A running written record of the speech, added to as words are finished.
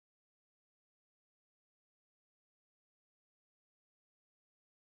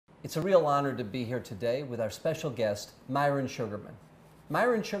It's a real honor to be here today with our special guest, Myron Sugarman.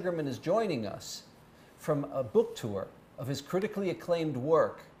 Myron Sugarman is joining us from a book tour of his critically acclaimed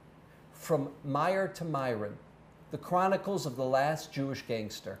work, From Meyer to Myron, the Chronicles of the Last Jewish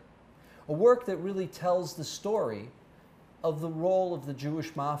Gangster, a work that really tells the story of the role of the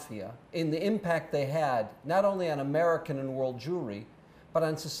Jewish mafia in the impact they had not only on American and world Jewry, but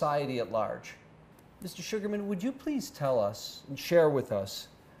on society at large. Mr. Sugarman, would you please tell us and share with us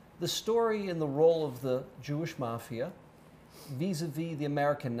the story and the role of the Jewish mafia vis-a-vis the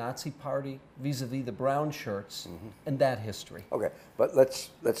American Nazi Party, vis-a-vis the brown shirts, and that history? Okay, but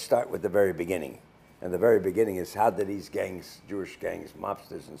let's start with the very beginning. And the very beginning is, how did these gangs, Jewish gangs,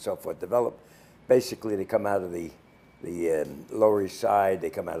 mobsters and so forth, develop? Basically, they come out of the Lower East Side,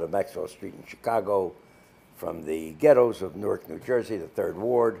 they come out of Maxwell Street in Chicago, from the ghettos of Newark, New Jersey, the Third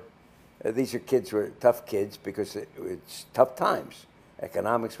Ward. These are kids who are tough kids because it's tough times.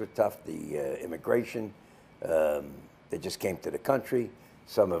 Economics were tough, the immigration, they just came to the country.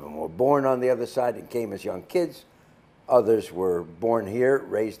 Some of them were born on the other side and came as young kids. Others were born here,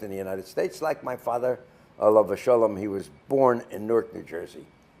 raised in the United States, like my father, Alav Shalom. He was born in Newark, New Jersey,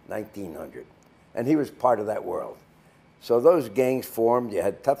 1900. And he was part of that world. So those gangs formed. You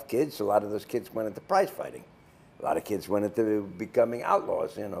had tough kids. A lot of those kids went into prize fighting. A lot of kids went into becoming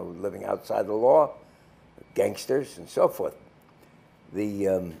outlaws, you know, living outside the law, gangsters, and so forth.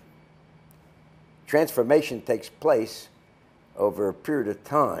 The transformation takes place over a period of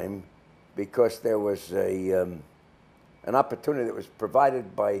time because there was an opportunity that was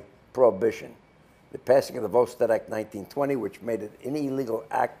provided by Prohibition. The passing of the Volstead Act 1920, which made it an illegal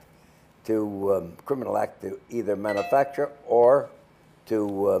act criminal act to either manufacture or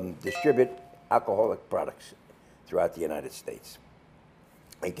to distribute alcoholic products throughout the United States.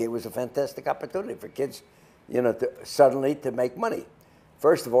 It was a fantastic opportunity for kids, you know, suddenly to make money.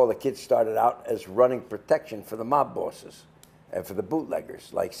 First of all, the kids started out as running protection for the mob bosses and for the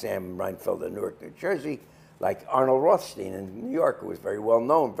bootleggers, like Sam Reinfeld in Newark, New Jersey, like Arnold Rothstein in New York, who was very well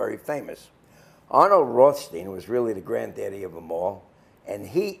known, very famous. Arnold Rothstein was really the granddaddy of them all, and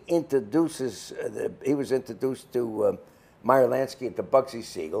he was introduced to Meyer Lansky and to Bugsy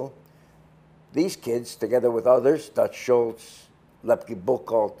Siegel. These kids, together with others, Dutch Schultz, Lepke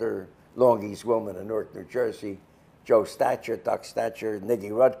Buchalter, Longies Willman in Newark, New Jersey, Joe Stacher, Doc Stacher,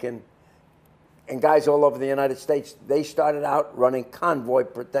 Niggy Rudkin, and guys all over the United States, they started out running convoy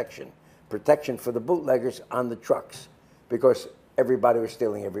protection for the bootleggers on the trucks, because everybody was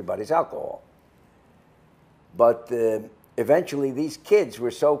stealing everybody's alcohol. But eventually these kids were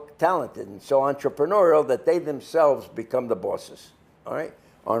so talented and so entrepreneurial that they themselves become the bosses, all right?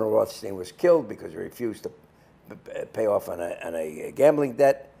 Arnold Rothstein was killed because he refused to pay off on a gambling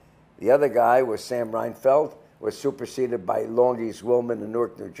debt. The other guy was Sam Reinfeld, was superseded by Longies Willman in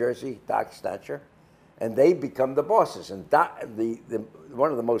Newark, New Jersey, Doc Stacher, and they become the bosses. And one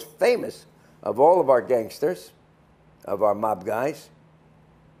of the most famous of all of our gangsters, of our mob guys,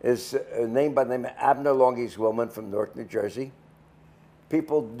 is named by the name of Abner Longies Willman from Newark, New Jersey.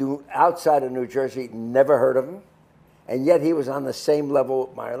 People outside of New Jersey never heard of him, and yet he was on the same level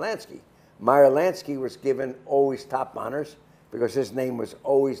with Meyer Lansky. Meyer Lansky was given always top honors because his name was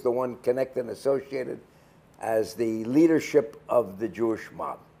always the one connected and associated as the leadership of the Jewish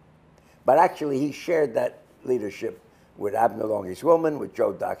mob. But actually, he shared that leadership with Abner Longies Willman, with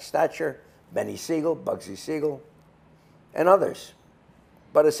Joe Doc Stacher, Benny Siegel, Bugsy Siegel, and others.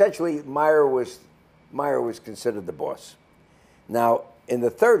 But essentially, Meyer was considered the boss. Now, in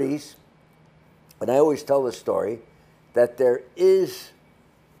the 30s, and I always tell the story, that there is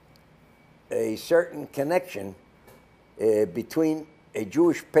a certain connection between a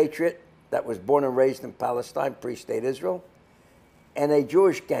Jewish patriot that was born and raised in Palestine, pre-state Israel, and a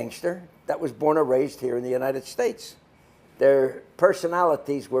Jewish gangster that was born and raised here in the United States. Their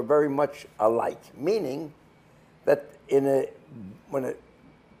personalities were very much alike, meaning that when a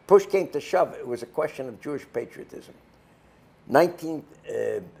push came to shove, it was a question of Jewish patriotism.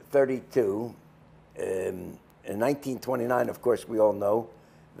 1932, in 1929, of course, we all know,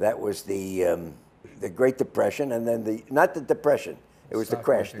 that was the Great Depression, and then not the Depression, it was the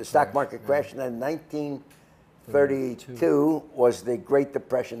crash, the stock market crash, and then 1932 was the Great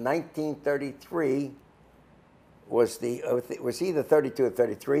Depression. 1933 was it was either 32 or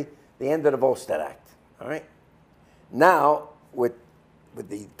 33, the end of the Volstead Act, all right? Now, with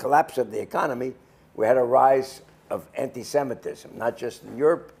the collapse of the economy, we had a rise of anti-Semitism, not just in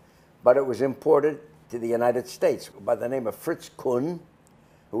Europe, but it was imported to the United States by the name of Fritz Kuhn,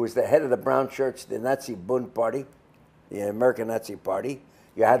 who was the head of the brown shirts, the Nazi Bund Party, the American Nazi Party.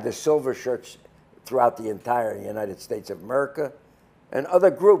 You had the silver shirts throughout the entire United States of America, and other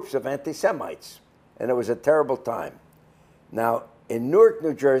groups of anti-Semites. And it was a terrible time. Now, in Newark,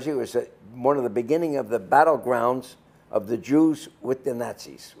 New Jersey, it was one of the beginning of the battlegrounds of the Jews with the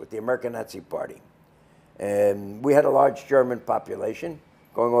Nazis, with the American Nazi Party. And we had a large German population,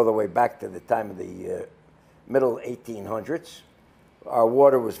 going all the way back to the time of the middle 1800s. Our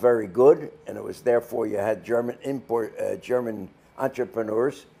water was very good, and it was therefore you had German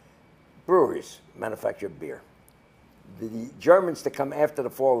entrepreneurs, breweries, manufactured beer. The Germans, to come after the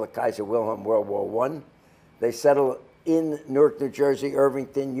fall of Kaiser Wilhelm, World War I, they settled in Newark, New Jersey,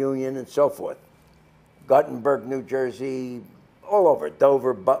 Irvington, Union, and so forth. Gothenburg, New Jersey, all over,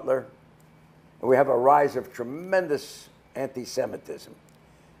 Dover, Butler. And we have a rise of tremendous anti-Semitism.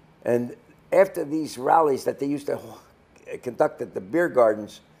 And after these rallies that they used to conduct at the beer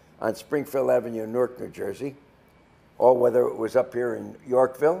gardens on Springfield Avenue in Newark, New Jersey, or whether it was up here in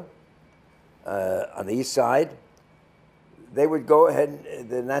Yorkville, on the east side, they would go ahead, and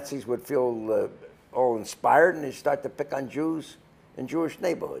the Nazis would feel all inspired, and they'd start to pick on Jews in Jewish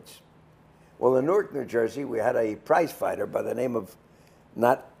neighborhoods. Well, in Newark, New Jersey, we had a prize fighter by the name of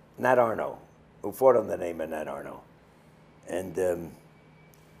Nat Arno, who fought on the name of Nat Arno. And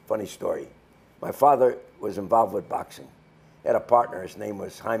funny story, my father was involved with boxing. He had a partner, his name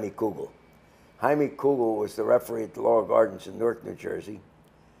was Jaime Kugel. Jaime Kugel was the referee at the Laurel Gardens in Newark, New Jersey.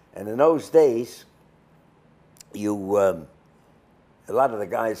 And in those days, a lot of the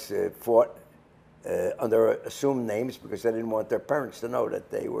guys fought under assumed names because they didn't want their parents to know that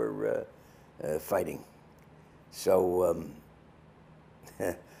they were fighting. So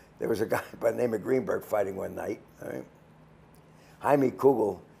there was a guy by the name of Greenberg fighting one night. Right? Jaime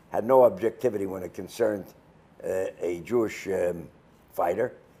Kugel had no objectivity when it concerned a Jewish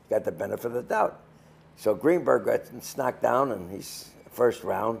fighter. He got the benefit of the doubt. So Greenberg got knocked down, and he's first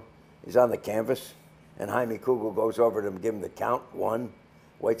round. He's on the canvas, and Jaime Kugel goes over to him, give him the count, 1,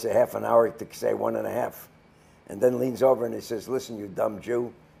 waits a half an hour to say 1.5, and then leans over and he says, "Listen, you dumb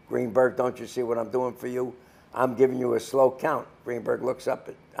Jew, Greenberg, don't you see what I'm doing for you? I'm giving you a slow count." Greenberg looks up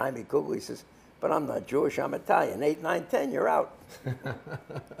at Jaime Kugel. He says, "But I'm not Jewish, I'm Italian. 8, 9, 10, you're out."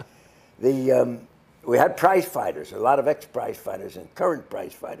 We had prize fighters, a lot of ex-prize fighters and current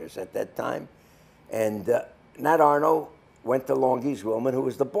prize fighters at that time. And Nat Arno went to Longie's Wilman, who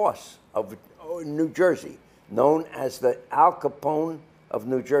was the boss of New Jersey, known as the Al Capone of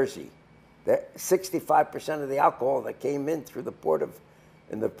New Jersey. 65% of the alcohol that came in through the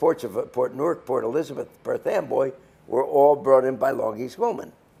in the ports of Port Newark, Port Elizabeth, Perth Amboy, were all brought in by Longie's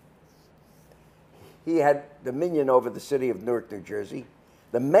Wilman. He had dominion over the city of Newark, New Jersey.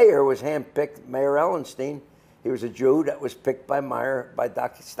 The mayor was handpicked, Mayor Ellenstein. He was a Jew that was picked by Meyer, by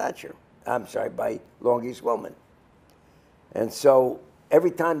Dr. Stacher. I'm sorry, by Longie's Wilman. And so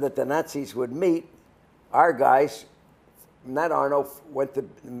every time that the Nazis would meet, our guys, Nat Arno went to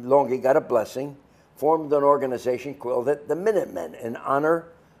Longie, got a blessing, formed an organization called it the Minutemen, in honor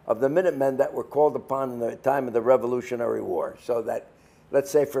of the Minutemen that were called upon in the time of the Revolutionary War. So that, let's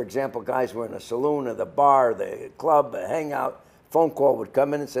say, for example, guys were in a saloon or the bar, the club, a hangout, phone call would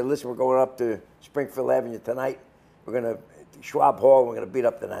come in and say, "Listen, we're going up to Springfield Avenue tonight. We're going to Schwab Hall, we're going to beat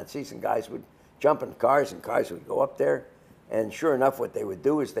up the Nazis." And guys would jump in cars, and cars would go up there. And sure enough, what they would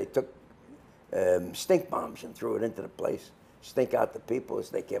do is they took stink bombs and threw it into the place, stink out the people as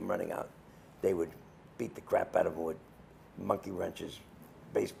they came running out. They would beat the crap out of them with monkey wrenches,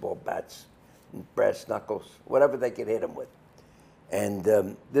 baseball bats, brass knuckles, whatever they could hit them with.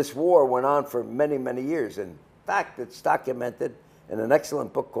 And this war went on for many, many years. In fact, it's documented in an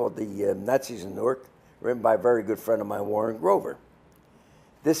excellent book called The Nazis in Newark, written by a very good friend of mine, Warren Grover.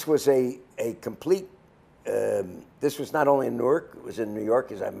 This was a complete, this was not only in Newark, it was in New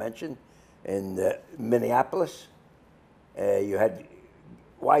York, as I mentioned, in Minneapolis. You had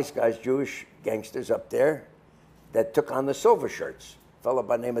wise guys, Jewish gangsters up there that took on the Silver Shirts. A fellow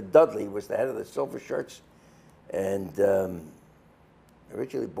by the name of Dudley was the head of the Silver Shirts, and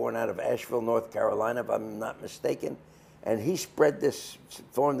originally born out of Asheville, North Carolina, if I'm not mistaken. And he formed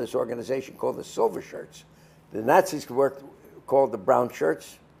this organization called the Silver Shirts. The Nazis called the Brown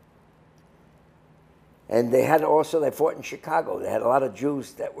Shirts. And they fought in Chicago. They had a lot of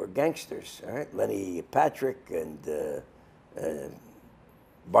Jews that were gangsters, all right? Lenny Patrick and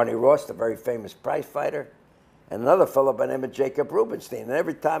Barney Ross, the very famous prize fighter, and another fellow by the name of Jacob Rubenstein. And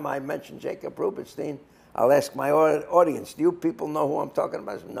every time I mention Jacob Rubenstein, I'll ask my audience, "Do you people know who I'm talking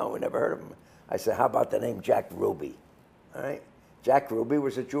about?" I said, "No, we never heard of him." I said, "How about the name Jack Ruby?" All right? Jack Ruby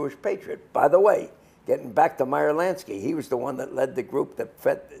was a Jewish patriot. By the way, getting back to Meyer Lansky, he was the one that led the group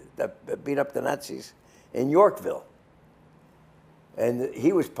that beat up the Nazis in Yorkville. And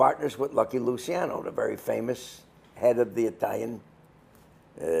he was partners with Lucky Luciano, the very famous head of the Italian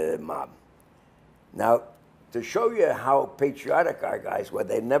mob. Now, to show you how patriotic our guys were,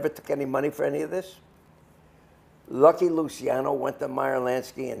 they never took any money for any of this. Lucky Luciano went to Meyer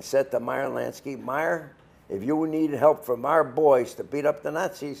Lansky and said to Meyer Lansky, Meyer, if you need help from our boys to beat up the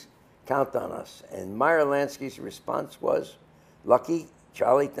Nazis, count on us. And Meyer Lansky's response was, Lucky,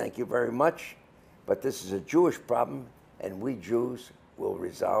 Charlie, thank you very much, but this is a Jewish problem, and we Jews will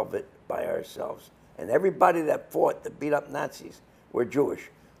resolve it by ourselves. And everybody that fought to beat up Nazis were Jewish.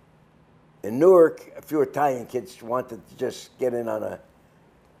 In Newark, a few Italian kids wanted to just get in on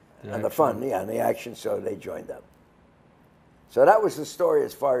the fun, on the action, so they joined up. So that was the story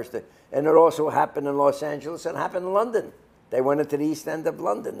as far as and it also happened in Los Angeles and happened in London. They went into the East End of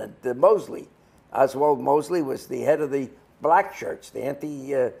London, and Mosley, Oswald Mosley was the head of the black shirts,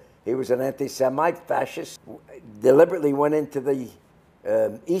 he was an anti-Semite fascist, deliberately went into the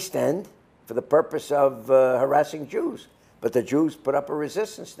East End for the purpose of harassing Jews. But the Jews put up a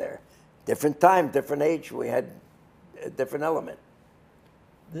resistance there. Different time, different age, we had a different element.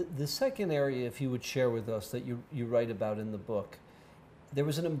 The second area, if you would share with us, that you write about in the book, there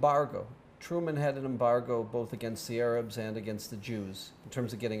was an embargo. Truman had an embargo both against the Arabs and against the Jews in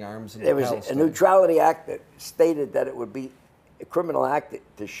terms of getting arms into Palestine. There was a Neutrality Act that stated that it would be a criminal act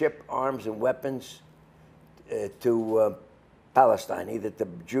to ship arms and weapons to Palestine, either to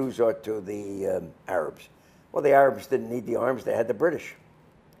Jews or to the Arabs. Well, the Arabs didn't need the arms, they had the British.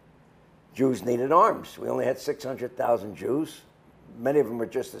 Jews needed arms. We only had 600,000 Jews. Many of them were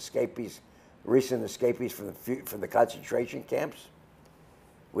just escapees, recent escapees from the concentration camps.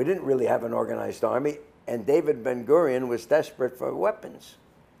 We didn't really have an organized army, and David Ben-Gurion was desperate for weapons.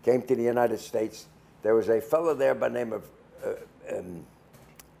 Came to the United States. There was a fellow there by the name of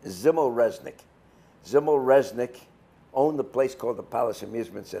Zimmel Resnick. Zimmel Resnick owned a place called the Palace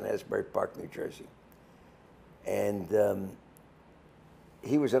Amusements in Asbury Park, New Jersey. And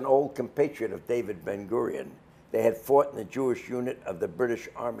he was an old compatriot of David Ben-Gurion. They had fought in the Jewish unit of the British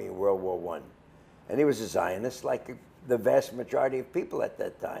Army in World War I. And he was a Zionist, like the vast majority of people at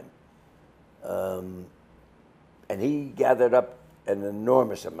that time. And he gathered up an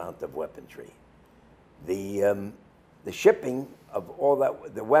enormous amount of weaponry. The shipping of all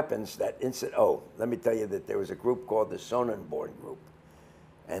that, the weapons, let me tell you that there was a group called the Sonnenborn Group.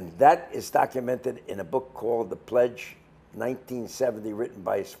 And that is documented in a book called The Pledge, 1970, written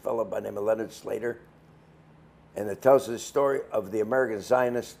by a fellow by the name of Leonard Slater. And it tells the story of the American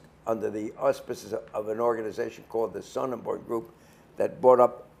Zionists under the auspices of an organization called the Sonnenborn Group that bought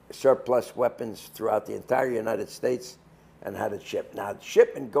up surplus weapons throughout the entire United States and had it shipped. Now,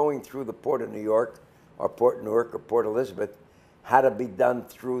 shipment going through the Port of New York, or Port Newark, or Port Elizabeth, had to be done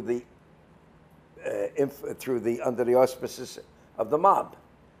through under the auspices of the mob,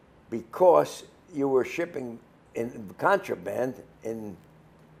 because you were shipping in contraband in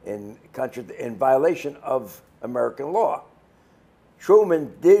violation of American law.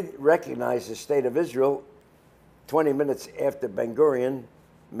 Truman did recognize the state of Israel 20 minutes after Ben-Gurion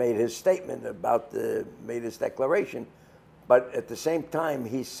made his statement made his declaration, but at the same time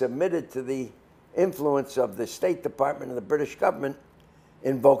he submitted to the influence of the State Department and the British government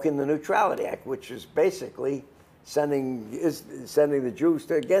invoking the Neutrality Act, which is basically sending the Jews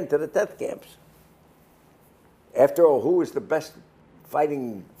to the death camps. After all, who was the best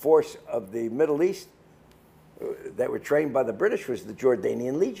fighting force of the Middle East that were trained by the British was the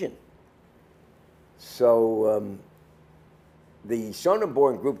Jordanian Legion. So the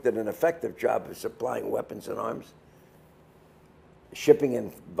Sonnenborn Group did an effective job of supplying weapons and arms, shipping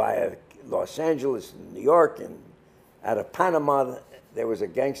in via Los Angeles and New York, and out of Panama. There was a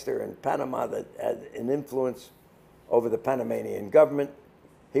gangster in Panama that had an influence over the Panamanian government.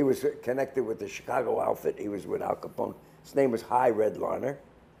 He was connected with the Chicago outfit. He was with Al Capone. His name was High Red Larner.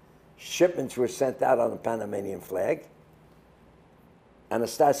 Shipments were sent out on the Panamanian flag.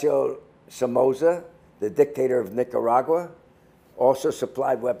 Anastasio Somoza, the dictator of Nicaragua, also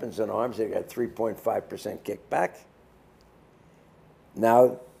supplied weapons and arms. They got 3.5% kickback.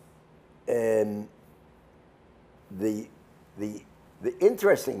 Now, the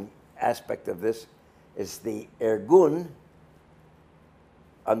interesting aspect of this is the Irgun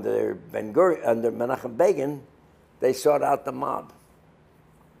under Menachem Begin. They sought out the mob.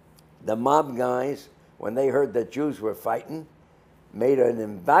 The mob guys, when they heard that Jews were fighting, made an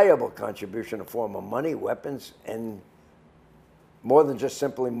invaluable contribution in the form of money, weapons, and more than just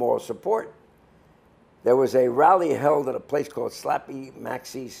simply moral support. There was a rally held at a place called Slappy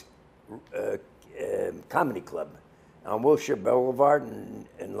Maxie's Comedy Club on Wilshire Boulevard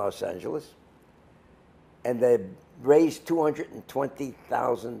in Los Angeles. And they raised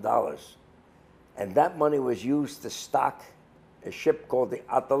 $220,000. And that money was used to stock a ship called the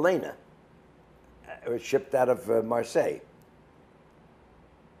Atalena. It was shipped out of Marseille.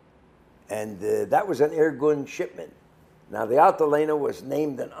 And that was an Irgun shipment. Now, the Atalena was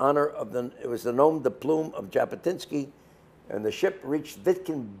named in honor of it was the nom de plume of Jabotinsky, and the ship reached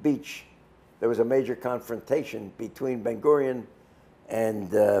Vitkin Beach. There was a major confrontation between Ben Gurion and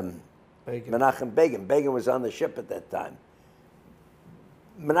Menachem Begin. Begin was on the ship at that time.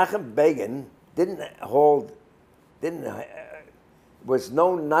 Menachem Begin was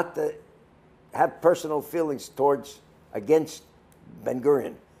known not to have personal feelings against Ben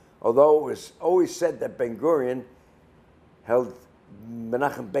Gurion, although it was always said that Ben Gurion held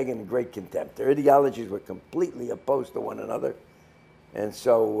Menachem Begin in great contempt. Their ideologies were completely opposed to one another. And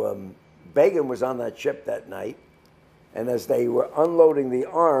so Begin was on that ship that night, and as they were unloading the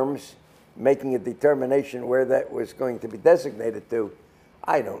arms, making a determination where that was going to be designated to,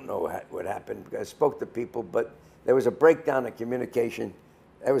 I don't know what happened, because I spoke to people, but there was a breakdown in communication.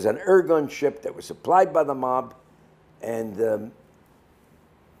 There was an Irgun ship that was supplied by the mob, and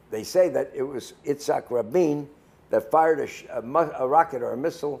they say that it was Itzhak Rabin that fired a rocket or a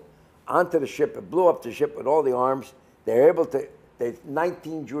missile onto the ship. It blew up the ship with all the arms. They were able to,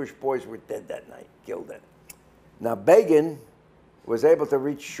 19 Jewish boys were dead that night, killed in it. Now, Begin was able to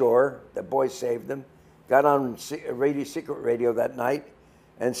reach shore. The boys saved him, got on secret radio that night,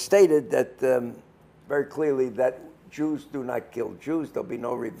 and stated that very clearly that Jews do not kill Jews, there'll be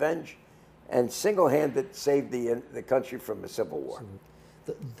no revenge, and single-handed saved the country from a civil war.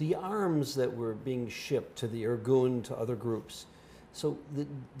 The arms that were being shipped to the Irgun, to other groups, so the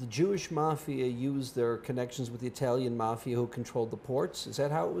Jewish mafia used their connections with the Italian mafia who controlled the ports? Is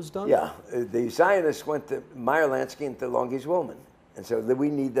that how it was done? Yeah, the Zionists went to Meyer and to Longye's Woolman, and so we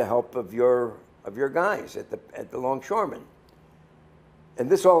need the help of your guys at the longshoremen. And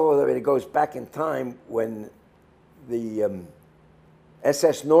this all it goes back in time when the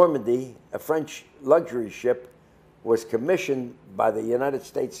SS Normandy, a French luxury ship, was commissioned by the United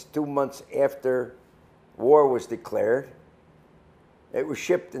States 2 months after war was declared. It was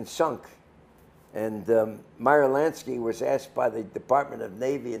shipped and sunk. And Meyer Lansky was asked by the Department of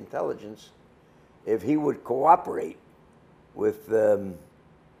Navy Intelligence if he would cooperate with the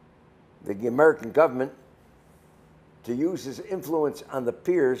American government to use his influence on the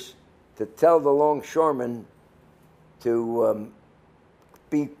piers to tell the longshoremen to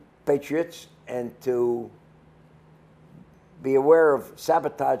be patriots and to be aware of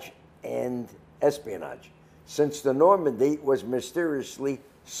sabotage and espionage, since the Normandy was mysteriously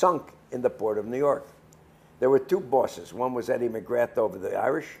sunk in the port of New York. There were two bosses. One was Eddie McGrath over the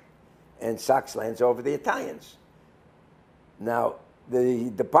Irish, and Soxlands over the Italians. Now, the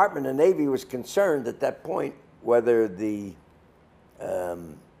Department of Navy was concerned at that point whether the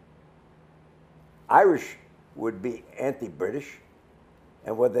Irish would be anti-British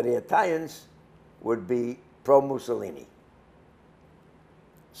and whether the Italians would be pro-Mussolini.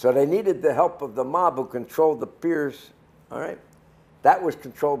 So they needed the help of the mob who controlled the piers, all right? That was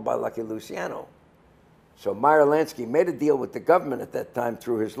controlled by Lucky Luciano. So Meyer Lansky made a deal with the government at that time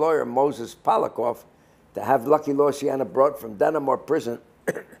through his lawyer, Moses Polikoff, to have Lucky Luciano brought from Denimore Prison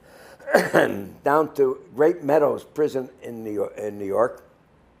down to Great Meadows Prison in New York.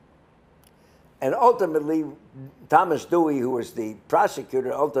 And ultimately, Thomas Dewey, who was the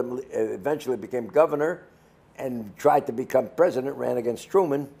prosecutor, eventually became governor and tried to become president, ran against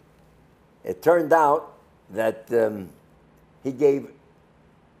Truman. It turned out that he gave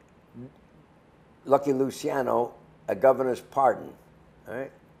Lucky Luciano a governor's pardon, all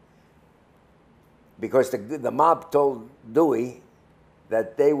right? Because the mob told Dewey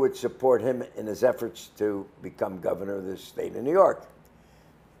that they would support him in his efforts to become governor of the state of New York.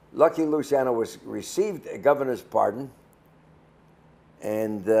 Lucky Luciano received a governor's pardon,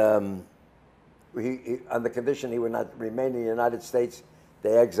 and on the condition he would not remain in the United States,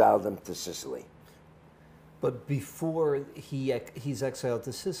 they exiled him to Sicily. But before he's exiled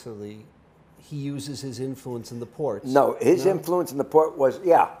to Sicily, he uses his influence in the ports. No, his influence in the port was,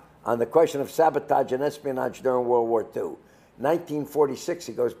 on the question of sabotage and espionage during World War II. 1946,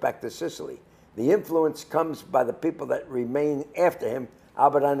 he goes back to Sicily. The influence comes by the people that remain after him,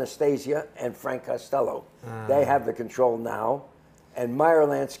 Albert Anastasia and Frank Costello. They have the control now. And Meyer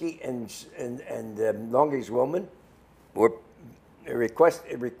Lansky and Longye's Woolman were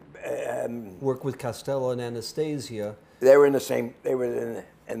work with Costello and Anastasia. They were in the same. They were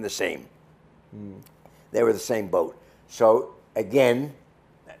in the same. They were the same boat. So again,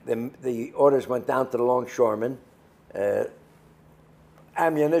 the orders went down to the longshoremen.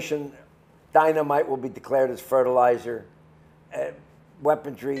 Ammunition, dynamite will be declared as fertilizer.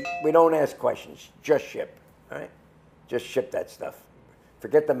 Weaponry, we don't ask questions. Just ship. All right. just ship that stuff.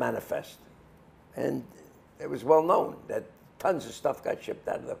 Forget the manifest. And it was well known that tons of stuff got shipped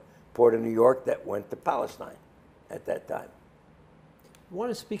out of the port of New York that went to Palestine at that time. I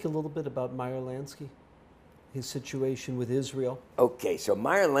want to speak a little bit about Meyer Lansky, his situation with Israel. Okay, so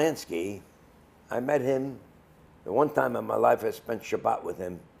Meyer Lansky, I met him the one time in my life. I spent Shabbat with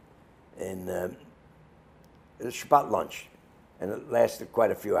him in it was Shabbat lunch, and it lasted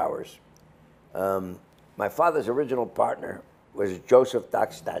quite a few hours. My father's original partner was Joseph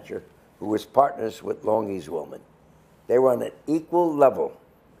Doc Stacher, who was partners with Longies Woolman. They were on an equal level.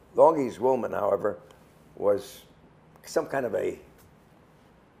 Longies Woolman, however, was some kind of a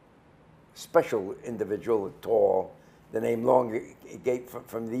special individual, tall. The name Longer came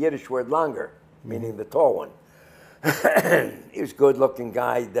from the Yiddish word Longer, meaning the tall one. He was a good-looking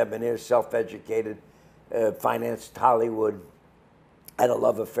guy, debonair, self-educated, financed Hollywood, had a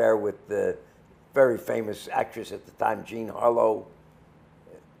love affair with the very famous actress at the time, Jean Harlow.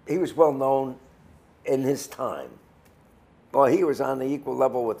 He was well known in his time. Well, he was on the equal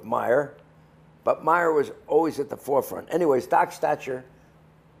level with Meyer, but Meyer was always at the forefront. Anyways, Doc Stacher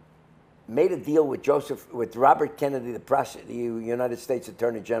made a deal with Robert Kennedy, the United States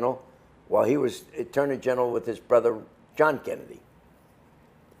Attorney General, while he was Attorney General with his brother John Kennedy,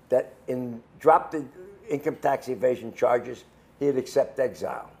 that dropped the income tax evasion charges, he'd accept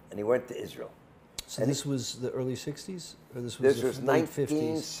exile, and he went to Israel. So this was the early 60s? Or this was late 50s?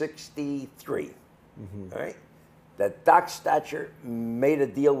 1963, all right? That Doc Stacher made a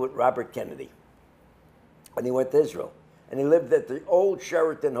deal with Robert Kennedy, and he went to Israel. And he lived at the old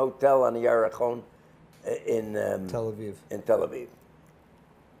Sheraton Hotel on the Yarachon in Tel Aviv. In Tel Aviv.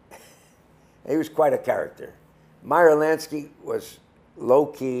 He was quite a character. Meyer Lansky was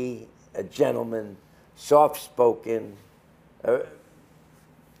low-key, a gentleman, soft-spoken,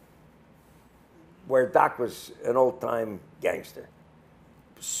 where Doc was an old-time gangster,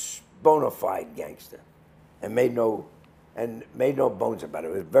 bona fide gangster, and made no bones about it.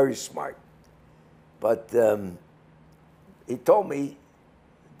 He was very smart. But he told me,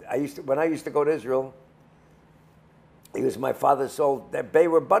 when I used to go to Israel, he was my father's soul. They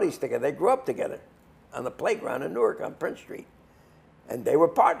were buddies together. They grew up together on the playground in Newark on Prince Street. And they were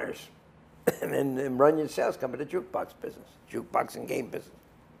partners in Runyon Sales Company, the jukebox business, jukebox and game business.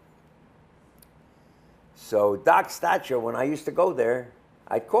 So Doc Stacher, when I used to go there,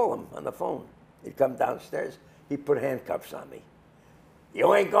 I'd call him on the phone. He'd come downstairs. He'd put handcuffs on me.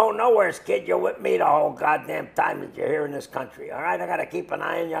 You ain't going nowhere, kid. You're with me the whole goddamn time that you're here in this country. All right, I got to keep an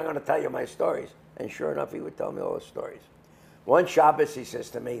eye on you. I'm going to tell you my stories. And sure enough, he would tell me all the stories. One Shabbos, he says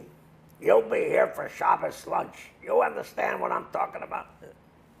to me, you'll be here for Shabbos lunch. You understand what I'm talking about?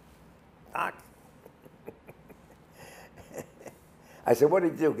 Doc. I said, what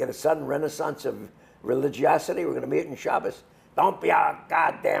did you do? Get a sudden renaissance of religiosity? We're going to meet in Shabbos? Don't be a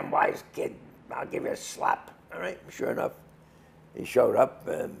goddamn wise kid. I'll give you a slap. All right, sure enough. He showed up,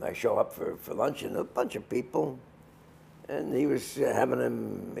 and I show up for lunch, and a bunch of people, and he was he was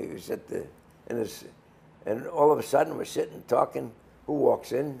and all of a sudden we're sitting talking. Who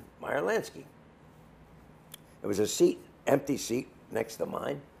walks in? Meyer Lansky. There was a empty seat next to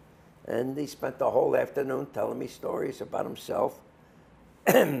mine, and he spent the whole afternoon telling me stories about himself.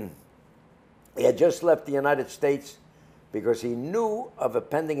 He had just left the United States because he knew of a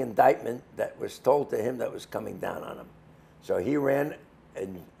pending indictment that was told to him that was coming down on him. So he ran,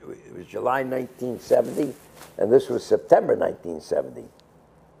 and it was July 1970, and this was September 1970.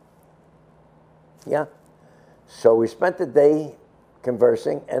 Yeah. So we spent the day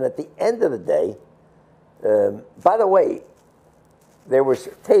conversing, and at the end of the day, by the way, there was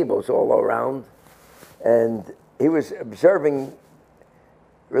tables all around, and he was observing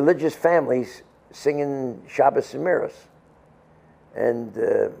religious families singing Shabbos Semiras. And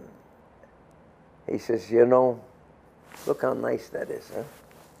he says, you know, look how nice that is, huh?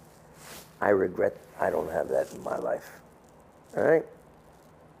 I regret I don't have that in my life. All right?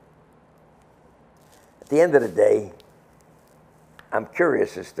 At the end of the day, I'm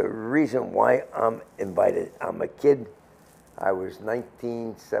curious as to the reason why I'm invited. I'm a kid. I was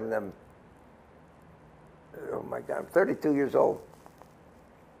 1970. Oh my God, I'm 32 years old.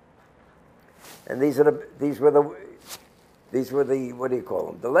 And these were the what do you call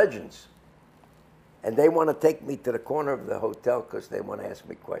them? The legends. And they want to take me to the corner of the hotel because they want to ask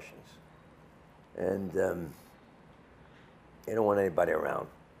me questions. And they don't want anybody around.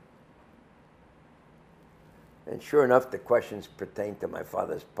 And sure enough, the questions pertain to my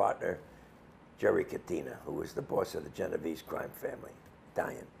father's partner, Jerry Cattina, who was the boss of the Genovese crime family,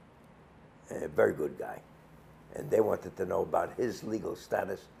 Italian. A very good guy. And they wanted to know about his legal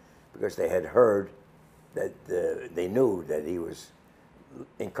status because they had heard that they knew that he was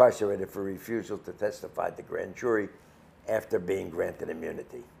incarcerated for refusal to testify at the grand jury after being granted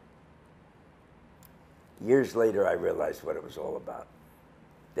immunity. Years later, I realized what it was all about.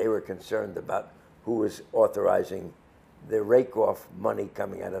 They were concerned about who was authorizing the rake-off money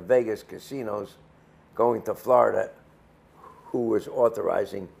coming out of Vegas casinos going to Florida, who was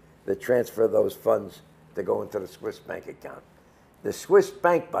authorizing the transfer of those funds to go into the Swiss bank account. The Swiss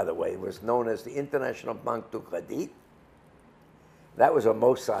bank, by the way, was known as the International Banque du Crédit. That was a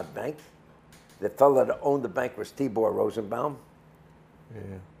Mossad bank. The fellow that owned the bank was Tibor Rosenbaum.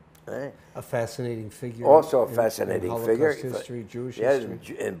 Yeah. A fascinating figure. Also a fascinating figure. History, Jewish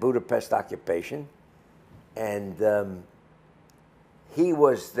history. In Budapest occupation. And he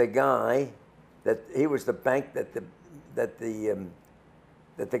was the guy he was the bank that the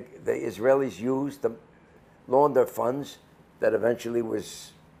Israelis used to launder funds that eventually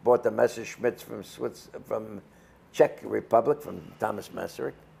bought the Messerschmitts from Czech Republic, from Thomas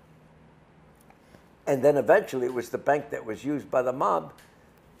Masaryk. And then eventually it was the bank that was used by the mob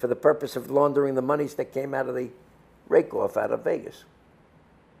for the purpose of laundering the monies that came out of the rake-off out of Vegas.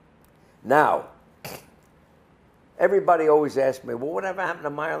 Now, everybody always asks me, well, whatever happened to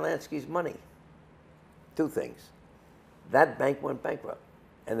Meyer Lansky's money? Two things. That bank went bankrupt,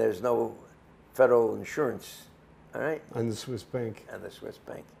 and there's no federal insurance, all right? On the Swiss bank. On the Swiss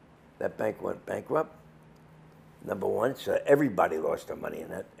bank. That bank went bankrupt, number one, so everybody lost their money in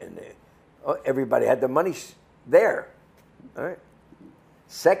that. Everybody had their money there, all right?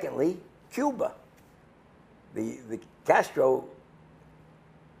 Secondly, Cuba. The Castro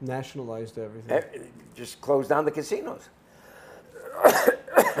nationalized everything. Just closed down the casinos.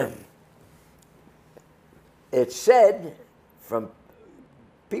 It's said from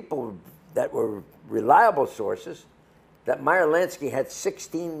people that were reliable sources that Meyer Lansky had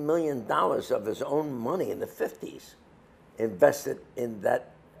 $16 million of his own money in the 50s invested in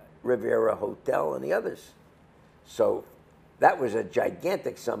that Riviera Hotel and the others. So that was a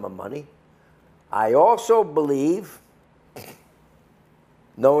gigantic sum of money. I also believe,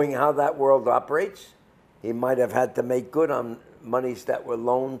 knowing how that world operates, he might have had to make good on monies that were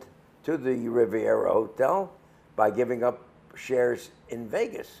loaned to the Riviera Hotel by giving up shares in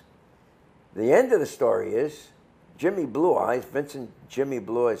Vegas. The end of the story is Jimmy Blue Eyes, Vincent Jimmy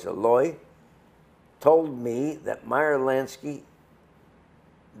Blue Eyes Alloy, told me that Meyer Lansky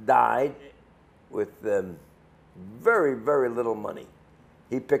died with very, very little money.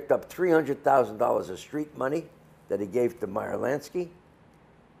 He picked up $300,000 of street money that he gave to Meyer Lansky.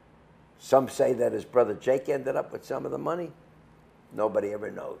 Some say that his brother Jake ended up with some of the money. Nobody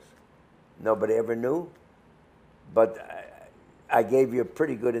ever knows. Nobody ever knew. But I gave you a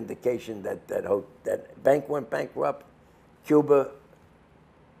pretty good indication that that bank went bankrupt. Cuba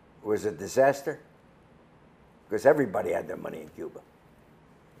was a disaster because everybody had their money in Cuba,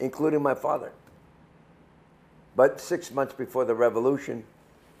 including my father. But 6 months before the revolution,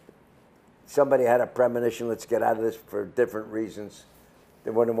 somebody had a premonition, let's get out of this for different reasons.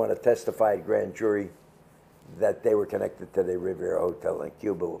 They wouldn't want to testify at grand jury that they were connected to the Riviera Hotel in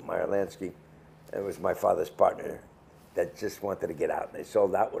Cuba with Meyer Lansky. It was my father's partner that just wanted to get out, and they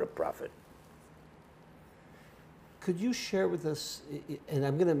sold out with a profit. Could you share with us, and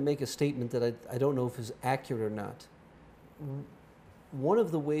I'm going to make a statement that I don't know if is accurate or not. One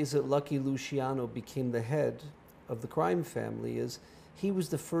of the ways that Lucky Luciano became the head of the crime family is he was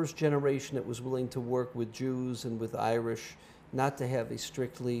the first generation that was willing to work with Jews and with Irish, not to have a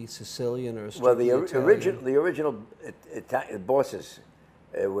strictly Sicilian or a strictly Italian. The original bosses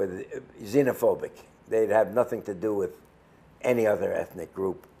were xenophobic. They'd have nothing to do with any other ethnic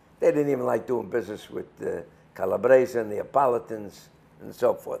group. They didn't even like doing business with the Calabrese and Neapolitans and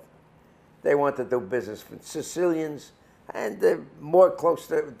so forth. They wanted to do business with Sicilians, and the more close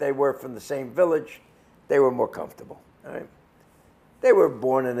they were from the same village, they were more comfortable. All right? They were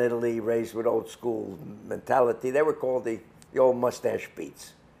born in Italy, raised with old school mentality. They were called the old mustache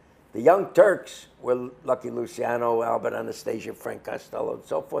beats. The Young Turks were Lucky Luciano, Albert Anastasia, Frank Costello, and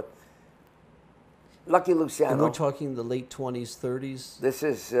so forth. Lucky Luciano. And we're talking the late 20s, 30s? This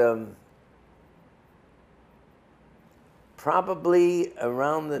is probably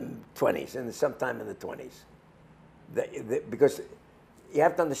around the 20s, and sometime in the 20s. Because you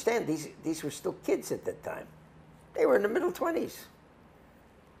have to understand, these were still kids at that time. They were in the middle 20s.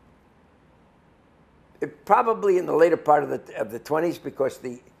 Probably in the later part of the 20s, because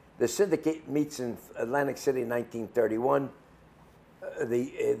the syndicate meets in Atlantic City in 1931,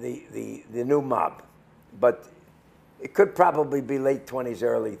 the new mob. But it could probably be late 20s,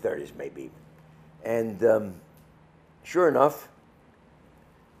 early 30s maybe. And sure enough,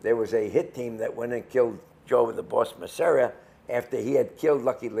 there was a hit team that went and killed Joe the Boss Masseria after he had killed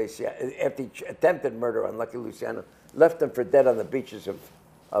Lucky Luciano, after he attempted murder on Lucky Luciano, left him for dead on the beaches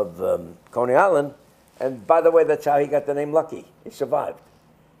of Coney Island. And by the way, that's how he got the name Lucky. He survived.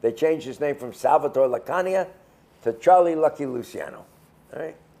 They changed his name from Salvatore Lacania to Charlie Lucky Luciano. All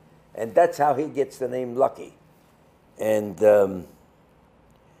right? And that's how he gets the name Lucky. And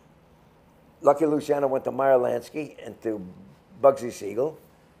Lucky Luciano went to Meyer and to Bugsy Siegel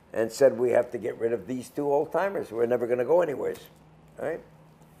and said, we have to get rid of these two old-timers. We're never going to go anywhere. All right?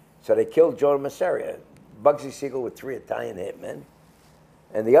 So they killed Joe Masseria. Bugsy Siegel with 3 Italian hitmen.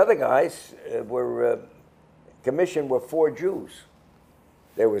 And the other guys were commissioned were 4 Jews.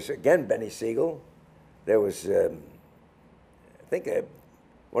 There was, again, Benny Siegel. There was, I think,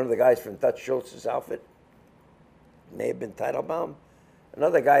 one of the guys from Dutch Schultz's outfit. May have been Teitelbaum.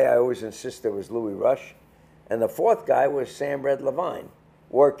 Another guy I always insisted was Louis Rush. And the 4th guy was Sam Red Levine.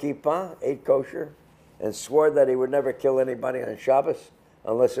 Wore kippah, ate kosher, and swore that he would never kill anybody on Shabbos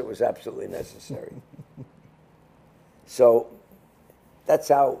unless it was absolutely necessary. So that's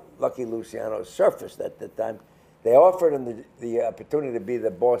how Lucky Luciano surfaced at the time. They offered him the opportunity to be the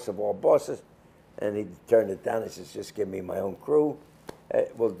boss of all bosses, and he turned it down. He says, just give me my own crew.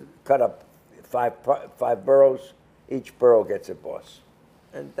 We'll cut up five boroughs. Each borough gets a boss.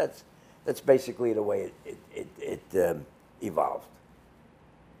 And that's basically the way it evolved.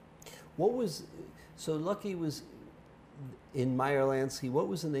 What was, so Lucky was in Meyer Lansky. What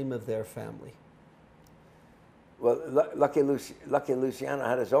was the name of their family? Well, Lucky Luciano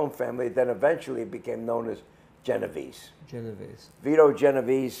had his own family, then eventually became known as Genovese. Genovese. Vito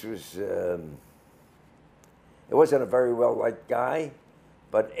Genovese was, it wasn't a very well-liked guy,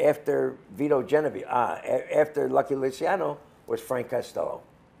 but after Vito Genovese, after Lucky Luciano was Frank Costello.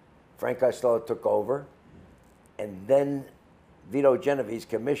 Frank Costello took over, and then Vito Genovese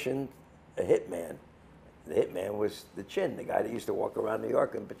commissioned a hitman. The hitman was the Chin, the guy that used to walk around New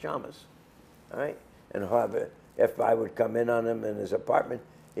York in pajamas, all right? And if I would come in on him in his apartment,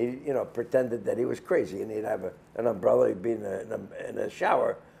 he, pretended that he was crazy, and he'd have an umbrella. He'd be in a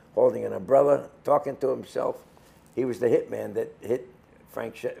shower, holding an umbrella, talking to himself. He was the hitman that hit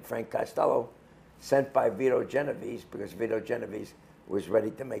Frank Costello, sent by Vito Genovese, because Vito Genovese was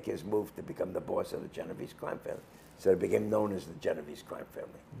ready to make his move to become the boss of the Genovese crime family. So it became known as the Genovese crime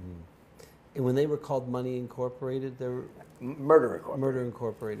family. Mm. And when they were called Money Incorporated, they were... Murder Incorporated. Murder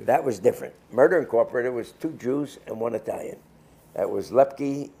Incorporated. That was different. Murder Incorporated was 2 Jews and 1 Italian. That was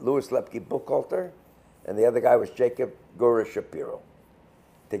Louis Lepke Buchholter, and the other guy was Jacob Gura Shapiro.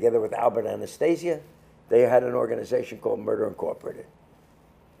 Together with Albert Anastasia, they had an organization called Murder Incorporated.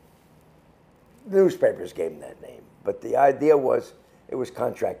 Newspapers gave them that name, but the idea was it was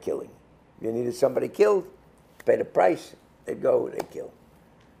contract killing. You needed somebody killed, paid a price, they'd go, they'd kill.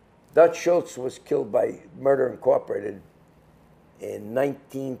 Dutch Schultz was killed by Murder Incorporated in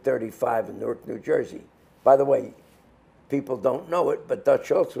 1935 in Newark, New Jersey. By the way, people don't know it, but Dutch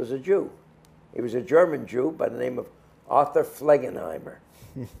Schultz was a Jew. He was a German Jew by the name of Arthur Flegenheimer,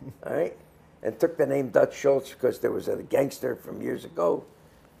 all right? And took the name Dutch Schultz because there was a gangster from years ago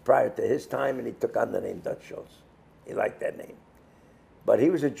prior to his time, and he took on the name Dutch Schultz. He liked that name. But he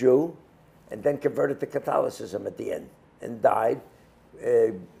was a Jew and then converted to Catholicism at the end and died.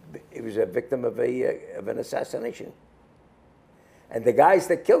 He was a victim of an assassination. And the guys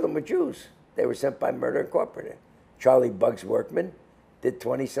that killed him were Jews. They were sent by Murder Incorporated. Charlie Bugs Workman did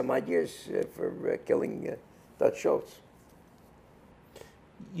 20-some-odd years for killing Dutch Schultz.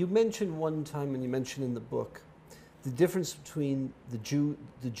 You mentioned one time, and you mentioned in the book, the difference between the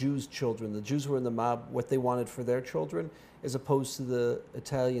Jews' children, the Jews who were in the mob, what they wanted for their children, as opposed to the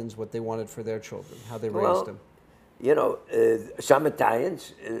Italians, what they wanted for their children, how they raised them. You know, some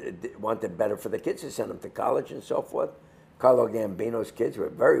Italians wanted better for the kids. They sent them to college and so forth. Carlo Gambino's kids were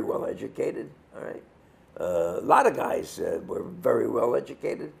very well educated, all right? A lot of guys were very well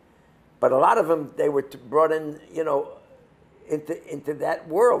educated, but a lot of them, they were brought in, into that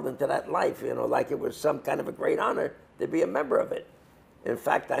world, into that life, like it was some kind of a great honor to be a member of it. In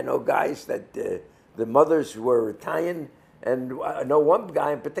fact, I know guys that the mothers were Italian, and I know one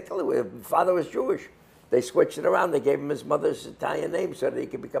guy in particular, his father was Jewish. They switched it around. They gave him his mother's Italian name so that he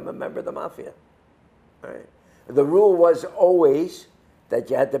could become a member of the mafia. All right. The rule was always that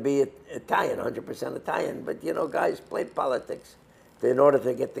you had to be Italian, 100% Italian, but guys played politics in order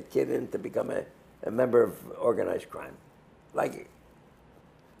to get the kid in to become a member of organized crime. Like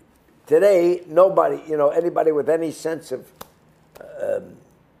today, nobody, anybody with any sense of,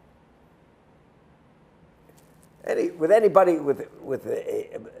 anybody with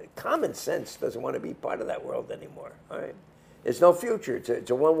a common sense doesn't want to be part of that world anymore. All right, There's no future. It's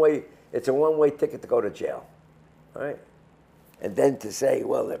a one-way ticket to go to jail. All right? And then to say,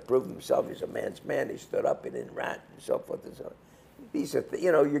 well, that proved himself, he's a man's man, he stood up, he didn't rat, and so forth and so on. These are,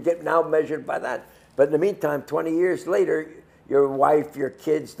 you're getting now measured by that. But in the meantime, 20 years later, your wife, your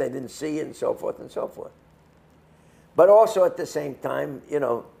kids, they didn't see you, and so forth and so forth. But also at the same time,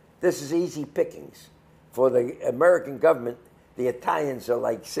 this is easy pickings. For the American government, the Italians are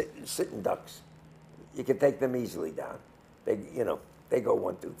like sitting ducks. You can take them easily down. They go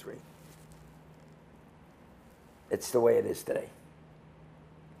 1, 2, 3. It's the way it is today.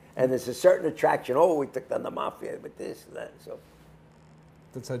 And there's a certain attraction. Oh, we took down the mafia with this and that. So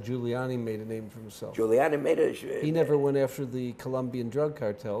that's how Giuliani made a name for himself. Giuliani made a... He never went after the Colombian drug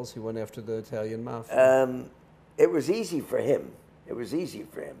cartels. He went after the Italian mafia. It was easy for him. It was easy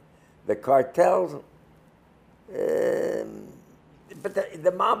for him. The cartels... but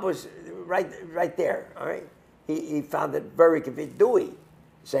the mob was right there, all right? He found it very convenient. Dewey,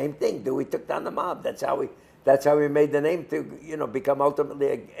 same thing. Dewey took down the mob. That's how he made the name to, become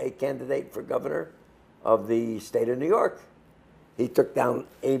ultimately a candidate for governor of the state of New York. He took down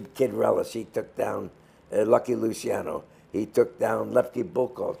Abe Kid Rellis. He took down Lucky Luciano. He took down Lefty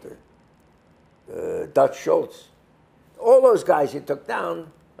Buchalter, Dutch Schultz. All those guys he took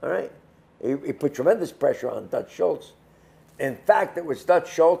down, all right? He put tremendous pressure on Dutch Schultz. In fact, it was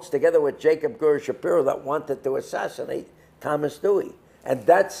Dutch Schultz together with Jacob Gura Shapiro that wanted to assassinate Thomas Dewey. And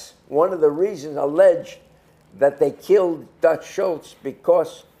that's one of the reasons alleged that they killed Dutch Schultz,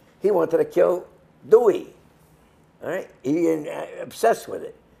 because he wanted to kill Dewey. All right? He obsessed with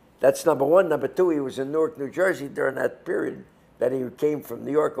it. That's number one. Number two, he was in Newark, New Jersey during that period that he came from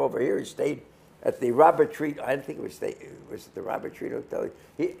New York over here. He stayed at the Robert Treat, I think it was the Robert Treat Hotel.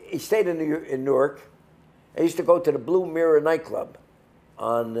 He stayed in Newark. I used to go to the Blue Mirror nightclub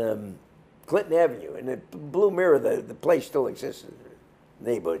on Clinton Avenue. And the Blue Mirror, the place still exists.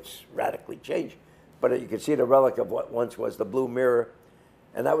 The neighborhood's radically changed. But you can see the relic of what once was the Blue Mirror.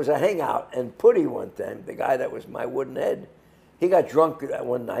 And that was a hangout. And Putty one time, the guy that was my wooden head, he got drunk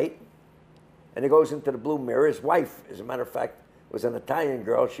one night. And he goes into the Blue Mirror. His wife, as a matter of fact, was an Italian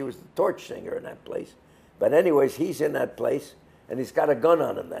girl. She was the torch singer in that place. But anyways, he's in that place. And he's got a gun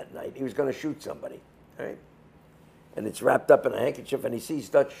on him that night. He was going to shoot somebody. Right? And it's wrapped up in a handkerchief, and he sees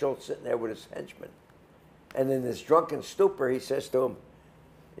Dutch Schultz sitting there with his henchman. And in this drunken stupor, he says to him,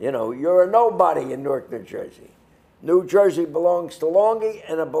 you're a nobody in Newark, New Jersey. New Jersey belongs to Longy,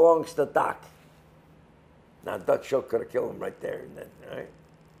 and it belongs to Doc. Now, Dutch Schultz could have killed him right there and then, all right?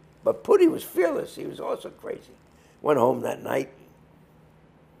 But Putty was fearless. He was also crazy. Went home that night.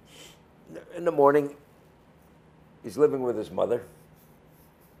 In the morning, he's living with his mother.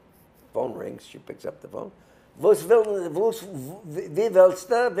 Phone rings. She picks up the phone. Wie willst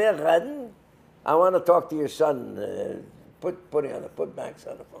du? Wer reden? I want to talk to your son. Put Max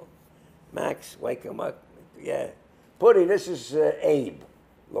on the phone. Max, wake him up. Yeah. Putty, this is Abe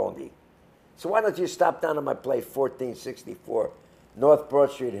Longy. So why don't you stop down to my place, 1464 North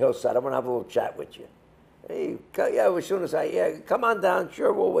Broad Street, Hillside. I want to have a little chat with you. Hey, as soon as come on down.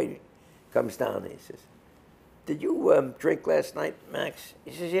 Sure, we'll wait. Comes down. He says, did you drink last night, Max?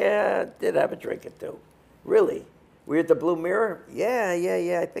 He says, yeah, I did have a drink or two. Really? Were you at the Blue Mirror? Yeah,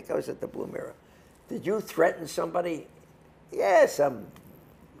 I think I was at the Blue Mirror. Did you threaten somebody? Yeah, some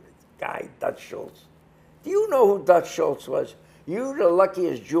guy, Dutch Schultz. Do you know who Dutch Schultz was? You're the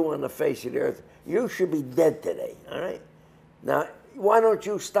luckiest Jew on the face of the earth. You should be dead today, all right? Now, why don't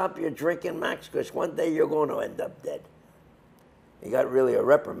you stop your drinking, Max? Because one day you're going to end up dead. He got really a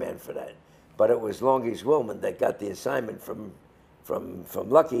reprimand for that. But it was Longy's Willman that got the assignment from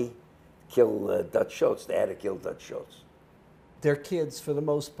Lucky, kill Dutch Schultz. They had to kill Dutch Schultz. Their kids, for the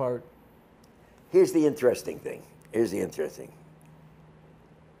most part. Here's the interesting thing. It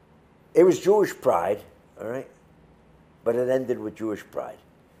was Jewish pride, all right? But it ended with Jewish pride.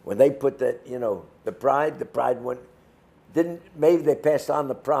 When they put that, the pride went, maybe they passed on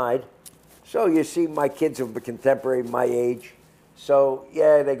the pride. So you see my kids are contemporary, my age. So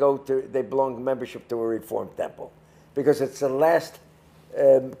yeah, they belong to membership to a Reformed temple. Because it's the last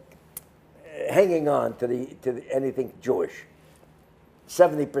hanging on to anything Jewish.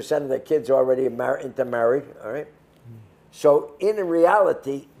 70% of their kids are already intermarried, all right? So in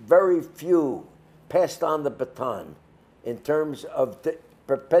reality, very few passed on the baton in terms of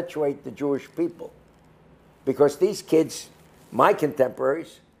perpetuate the Jewish people. Because these kids, my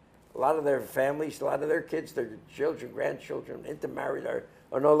contemporaries, a lot of their families, a lot of their kids, their children, grandchildren, intermarried are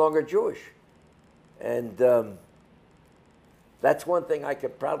no longer Jewish. And that's one thing I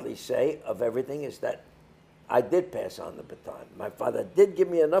could proudly say of everything is that I did pass on the baton. My father did give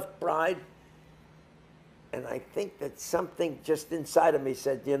me enough pride And I think that something just inside of me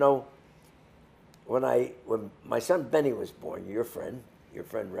said, you know, when my son Benny was born, your friend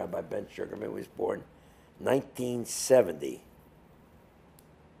Rabbi Ben Sugarman was born 1970.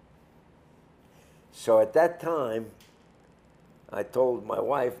 So at that time, I told my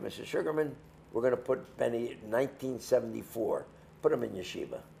wife, Mrs. Sugarman, we're going to put Benny in 1974, put him in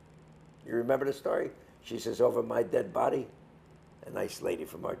yeshiva. You remember the story? She says, over my dead body. A nice lady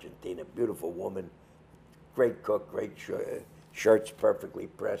from Argentina, beautiful woman, great cook, great shirts perfectly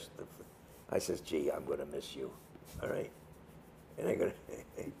pressed. I says, gee, I'm going to miss you, all right? And I'm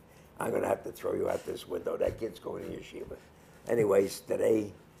going to have to throw you out this window. That kid's going to yeshiva. Anyways,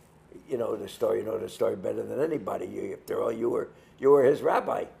 today, you know the story better than anybody. After all, you were his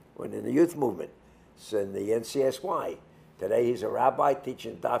rabbi when in the youth movement, so in the NCSY. Today he's a rabbi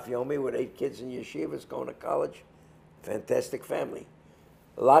teaching Daf Yomi with 8 kids in yeshivas, going to college. Fantastic family.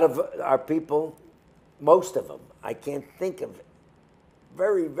 A lot of our people, most of them, I can't think of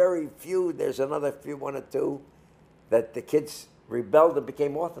very, very few. There's another few, 1 or 2, that the kids rebelled and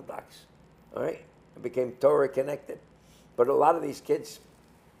became Orthodox, all right? And became Torah connected. But a lot of these kids,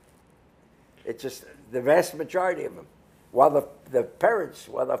 it's just the vast majority of them. While the parents,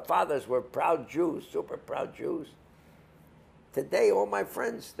 while the fathers were proud Jews, super proud Jews, today all my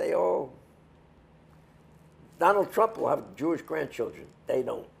friends, they all, Donald Trump will have Jewish grandchildren. They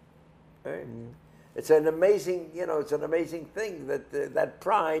don't. Right? Mm. It's an amazing, it's an amazing thing that that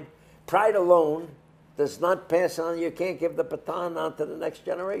pride alone does not pass on. You can't give the baton on to the next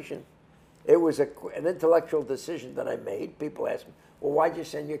generation. It was an intellectual decision that I made. People ask me, well, why'd you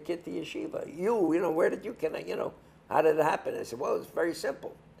send your kid to yeshiva? Where did you connect? How did it happen? I said, well, it's very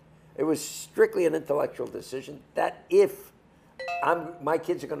simple. It was strictly an intellectual decision that if my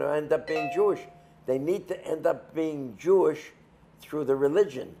kids are going to end up being Jewish, they need to end up being Jewish through the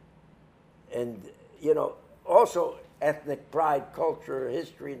religion. And, also ethnic pride, culture,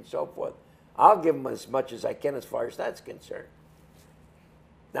 history, and so forth. I'll give them as much as I can as far as that's concerned.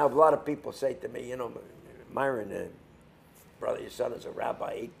 Now, a lot of people say to me, Myron, brother, your son is a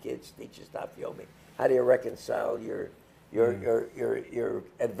rabbi, 8 kids, teaches Daf Yomi. How do you reconcile your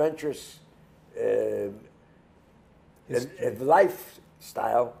adventurous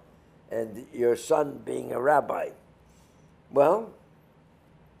lifestyle and your son being a rabbi? Well,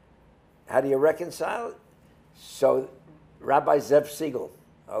 how do you reconcile it? So, Rabbi Zev Siegel,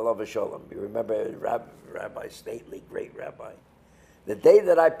 Allah Shalom, you remember Rabbi Stately, great rabbi. The day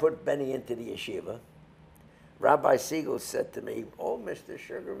that I put Benny into the yeshiva, Rabbi Siegel said to me, oh, Mr.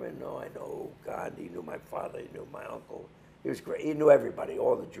 Sugarman, no, I know God. He knew my father. He knew my uncle. He was great. He knew everybody,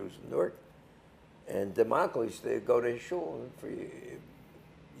 all the Jews in Newark. And my uncle used to go to his shul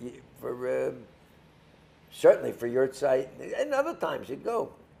certainly for Yurtzeit. And other times he'd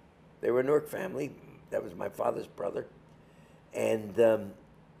go. They were a Newark family. That was my father's brother. And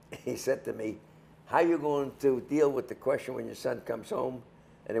he said to me, how are you going to deal with the question when your son comes home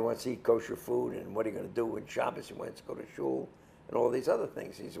and he wants to eat kosher food, and what are you going to do when Shabbos he wants to go to shul and all these other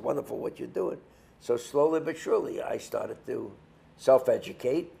things? He said, wonderful what you're doing. So slowly but surely I started to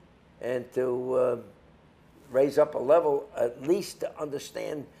self-educate and to raise up a level, at least to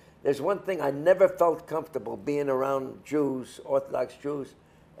understand. There's one thing, I never felt comfortable being around Jews, Orthodox Jews,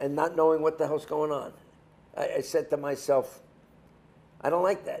 and not knowing what the hell's going on. I said to myself, I don't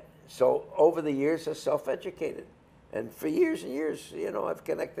like that. So over the years, I self-educated. And for years and years, I've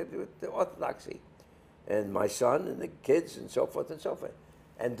connected with the Orthodoxy. And my son and the kids and so forth and so forth.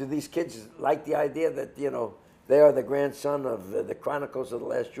 And do these kids like the idea that, they are the grandson of the Chronicles of the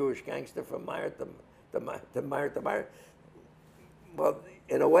Last Jewish Gangster from Meyer to Meyer? Well,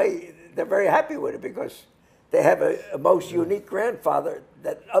 in a way, they're very happy with it because they have a most unique grandfather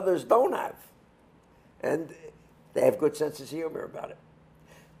that others don't have. And they have good sense of humor about it.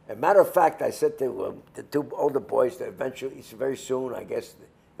 As a matter of fact, I said to the 2 older boys that eventually, very soon, I guess,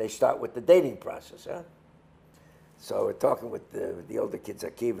 they start with the dating process, huh? So we're talking with the older kids,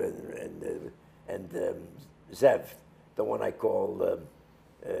 Akiva and Zev, the one I call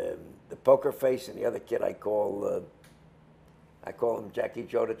the poker face, and the other kid I call him Jackie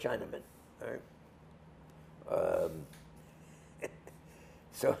Joe the Chinaman. All right?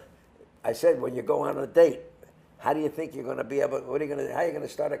 So I said, when you go on a date, how do you think you're going to be able? How are you going to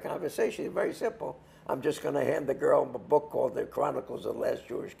start a conversation? It's very simple. I'm just going to hand the girl a book called The Chronicles of the Last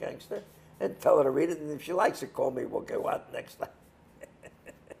Jewish Gangster and tell her to read it. And if she likes it, call me. We'll go out next time.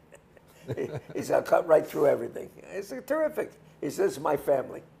 He said, I'll cut right through everything. I said, terrific. He says, my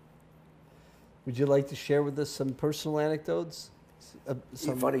family. Would you like to share with us some personal anecdotes?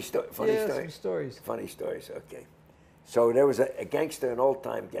 Funny stories. Some stories. Funny stories, okay. So there was a gangster, an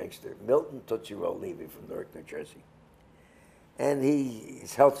old-time gangster, Milton Tootsie Roll Levy from Newark, New Jersey. And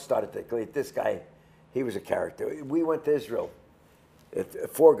his health started to decline. This guy, he was a character. We went to Israel,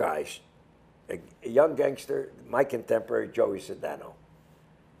 4 guys, a young gangster, my contemporary, Joey Sedano.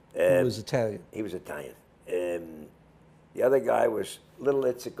 He was Italian. He was Italian. The other guy was little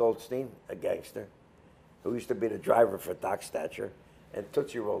Itzik Goldstein, a gangster, who used to be the driver for Doc Stature, and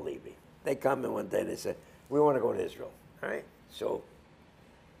Tootsie Roll Levy. They come in one day and they said, we want to go to Israel. All right? So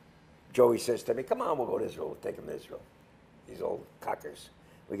Joey says to me, come on, we'll go to Israel. We'll take him to Israel. These old cockers.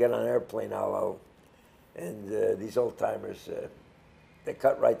 We get on an airplane, and these old timers, they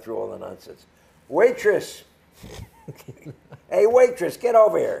cut right through all the nonsense. Waitress! Hey, waitress, get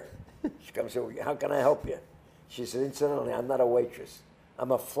over here. She comes over, how can I help you? She said, incidentally, I'm not a waitress.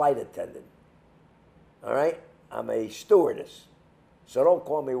 I'm a flight attendant. All right? I'm a stewardess. So don't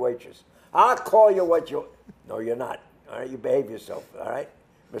call me waitress. I'll call you what you... No, you're not. All right? You behave yourself. All right?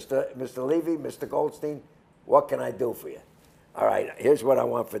 Mr. Levy, Mr. Goldstein, what can I do for you? All right, here's what I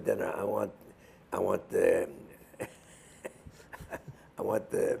want for dinner. I want the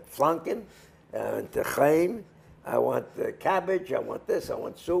flanken, I want the chaim, I want the cabbage, I want this, I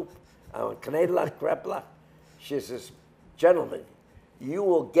want soup, I want knedlach, kreplach. She says, gentlemen, you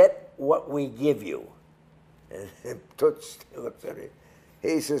will get what we give you. And Toots looks at her.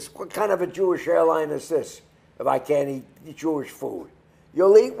 He says, what kind of a Jewish airline is this if I can't eat Jewish food?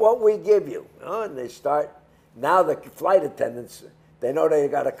 You'll eat what we give you. Oh, and they start. Now the flight attendants, they know they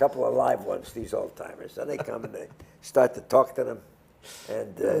got a couple of live ones, these old-timers. So they come and they start to talk to them.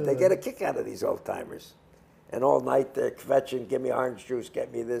 And they get a kick out of these old-timers. And all night they're kvetching, give me orange juice,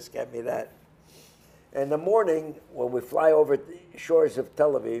 get me this, get me that. In the morning, when we fly over the shores of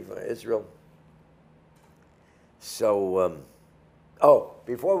Tel Aviv, Israel. So,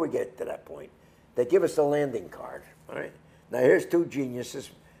 before we get to that point, they give us a landing card, all right? Now here's 2 geniuses.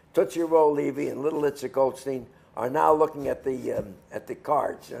 Tootsie Roll Levy and little Itzik Goldstein are now looking at the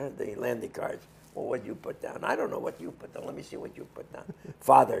cards, the landing cards. Well, what did you put down? I don't know what you put down. Let me see what you put down.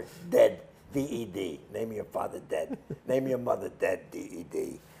 Father, dead, D-E-D. Name your father, dead. Name your mother, dead,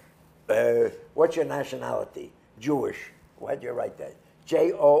 D-E-D. What's your nationality? Jewish. Why'd you write that?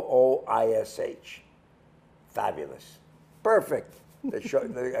 J-O-O-I-S-H. Fabulous. Perfect.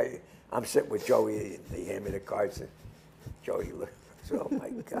 I'm sitting with Joey, and they hand me the cards, and Joey looks. Oh my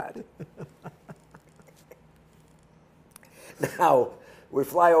God. Now, we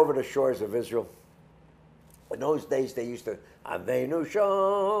fly over the shores of Israel. In those days, they used to, Avenu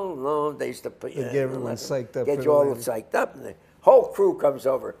Shalom, they used to put you get everyone psyched up. Get you all psyched up, and the whole crew comes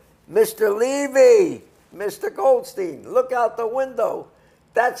over. Mr. Levy, Mr. Goldstein, look out the window.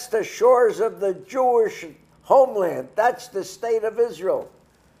 That's the shores of the Jewish homeland. That's the state of Israel.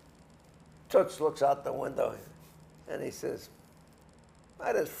 Toots looks out the window, and he says,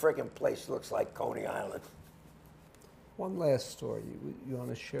 this friggin' place looks like Coney Island. One last story. You want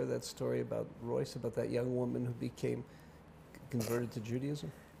to share that story about Royce, about that young woman who became converted to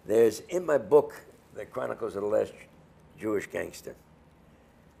Judaism? There's, in my book, the Chronicles of the Last Jewish Gangster,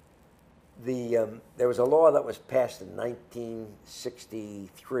 there was a law that was passed in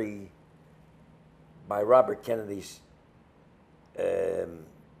 1963 by Robert Kennedy's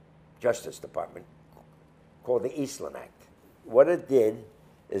Justice Department called the Eastland Act. What it did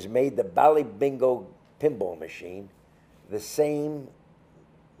is made the Bally Bingo pinball machine the same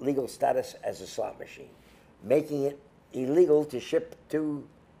legal status as a slot machine, making it illegal to ship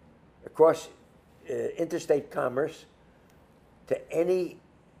across interstate commerce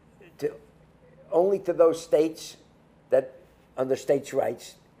only to those states that, under states'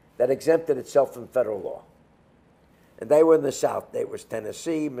 rights, that exempted itself from federal law. And they were in the South. It was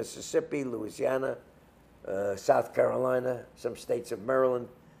Tennessee, Mississippi, Louisiana, South Carolina, some states of Maryland,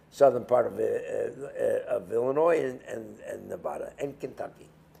 southern part of Illinois and Nevada, and Kentucky.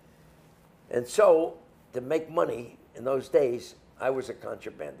 And so, to make money in those days, I was a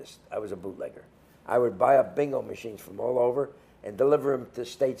contrabandist. I was a bootlegger. I would buy up bingo machines from all over and deliver them to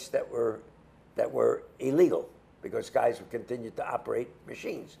states that were illegal, because guys would continue to operate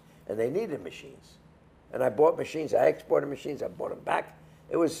machines, and they needed machines. And I bought machines. I exported machines. I bought them back.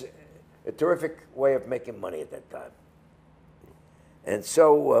 It was a terrific way of making money at that time. And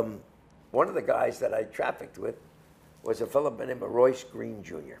so one of the guys that I trafficked with was a fellow by the name of Royce Green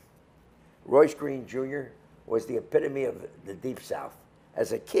Jr. Royce Green Jr. was the epitome of the Deep South.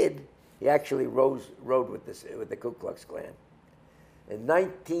 As a kid, he actually rode with the Ku Klux Klan. In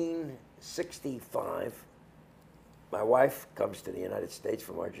 1965, my wife comes to the United States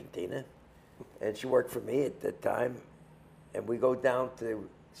from Argentina, and she worked for me at the time, and we go down to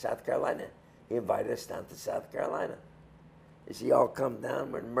South Carolina. He invited us down to South Carolina. He said, y'all come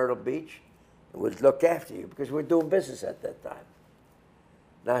down, we're in Myrtle Beach, and we'll look after you, because we're doing business at that time.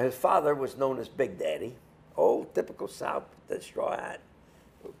 Now, his father was known as Big Daddy, old typical South, the straw hat.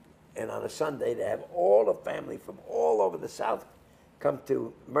 And on a Sunday, they have all the family from all over the South come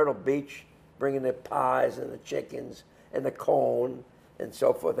to Myrtle Beach, bringing their pies and the chickens and the cone and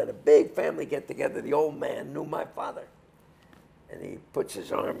so forth. And a big family get together. The old man knew my father. And he puts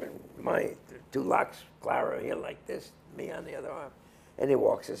his arm in my 2 locks, Clara here like this, me on the other arm. And he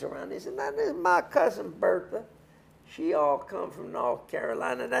walks us around. He said, now, this is my cousin Bertha. She all come from North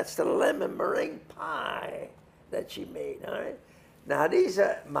Carolina. That's the lemon meringue pie that she made, all right? Now, these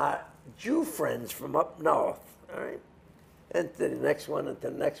are my Jew friends from up north, all right? And to the next one, and to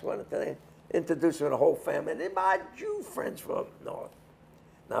the next one, and to the introduce them to the whole family. They're my Jew friends from up north.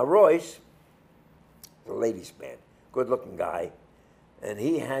 Now, Royce, the ladies' man, good-looking guy, and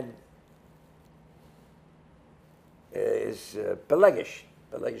he had his Pelegish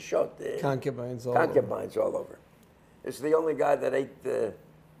shot, concubines all over. This is the only guy that ate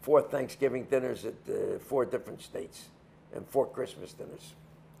 4 Thanksgiving dinners at 4 different states and 4 Christmas dinners.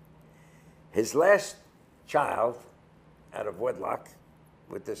 His last child out of wedlock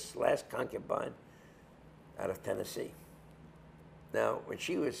with this last concubine out of Tennessee. Now, when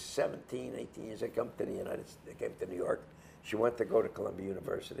she was 17, 18 years, they came to New York. She went to go to Columbia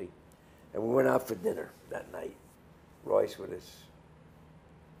University, and we went out for dinner that night. Royce with his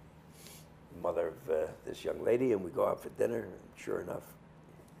mother of this young lady, and we go out for dinner, and sure enough,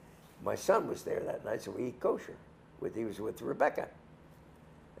 my son was there that night, so we eat kosher. He was with Rebecca.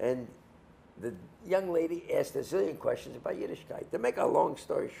 And the young lady asked a zillion questions about Yiddishkeit. To make a long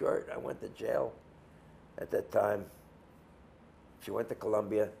story short, I went to jail at that time. She went to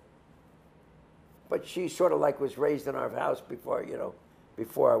Columbia. But she sort of like was raised in our house before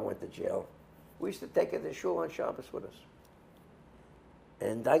I went to jail. We used to take her to shul on Shabbos with us.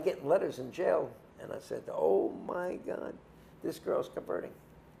 And I get letters in jail, and I said, oh my God, this girl's converting.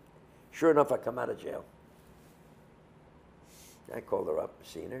 Sure enough, I come out of jail. I called her up,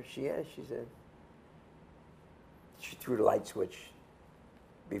 seen her. She said, she threw the light switch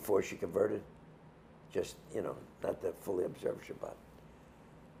before she converted. Just, not to fully observe Shabbat.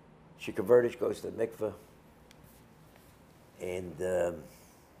 She converted, she goes to the mikveh. And,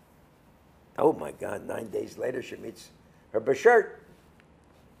 oh my God, 9 days later, she meets her bashert,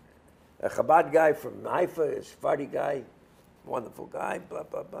 a Chabad guy from Haifa, a Sephardi guy, wonderful guy, blah,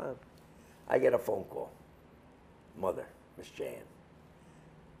 blah, blah. I get a phone call. Mother, Miss Jan.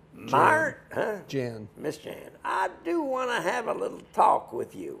 Jan. Miss Jan, I do want to have a little talk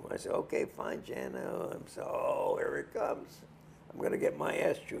with you. I said, okay, fine, Jan. Oh, here it comes. I'm going to get my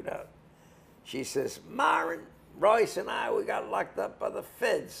ass chewed out. She says, Myron, Royce and I, we got locked up by the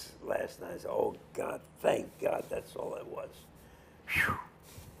feds last night. I said, oh, God, thank God, that's all it was. Whew.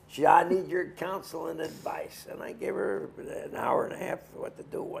 She, I need your counsel and advice. And I gave her an hour and a half what to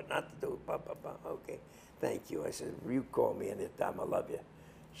do, what not to do. Blah, blah, blah. Okay, thank you. I said, you call me anytime, I love you.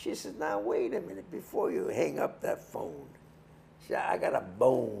 She said, now, wait a minute, before you hang up that phone. She said, I got a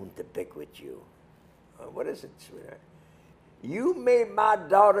bone to pick with you. What is it, sweetheart? You made my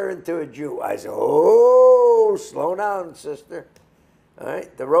daughter into a Jew. I said, oh, slow down, sister. All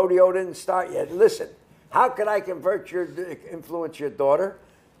right, the rodeo didn't start yet. Listen, how could I influence your daughter?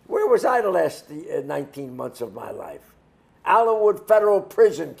 Where was I the last 19 months of my life? Allenwood Federal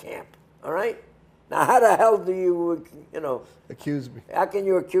Prison Camp, all right? Now, how the hell do you, accuse me? How can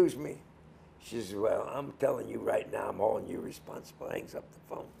you accuse me? She says, well, I'm telling you right now, I'm holding you responsible. Hangs up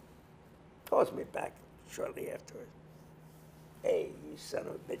the phone. Calls me back shortly afterwards. Hey, you son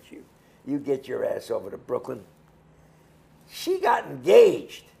of a bitch, you get your ass over to Brooklyn. She got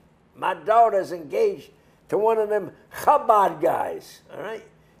engaged. My daughter's engaged to one of them Chabad guys, all right?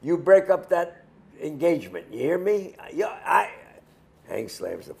 You break up that engagement, you hear me? Hank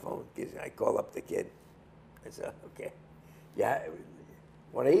slams the phone. I call up the kid. I said, okay. Yeah,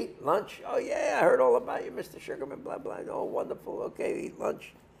 want to eat lunch? Oh, yeah, I heard all about you, Mr. Sugarman, blah, blah. Oh, wonderful. Okay, eat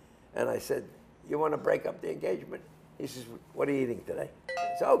lunch. And I said, you want to break up the engagement? He says, what are you eating today?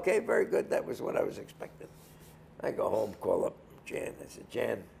 I said, okay, very good. That was what I was expecting. I go home, call up Jan. I said,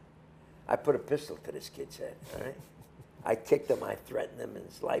 Jan, I put a pistol to this kid's head, all right? I kicked him, I threatened him in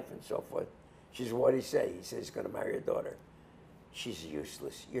his life and so forth. She said, what'd he say? He said, he's going to marry your daughter. She's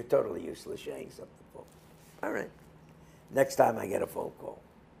useless. You're totally useless. She hangs up the phone. All right. Next time I get a phone call.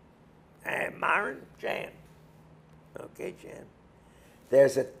 Hey, Myron, Jan. Okay, Jan.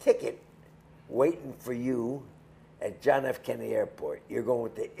 There's a ticket waiting for you at John F. Kennedy Airport. You're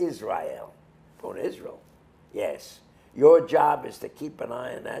going to Israel. Going to Israel? Yes. Your job is to keep an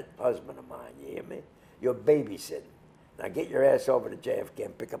eye on that husband of mine. You hear me? You're babysitting. Now get your ass over to JFK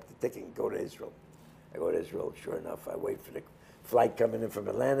and pick up the ticket and go to Israel. I go to Israel, sure enough. I wait for the flight coming in from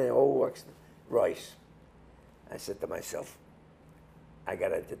Atlanta. Oh, works Royce. I said to myself, I got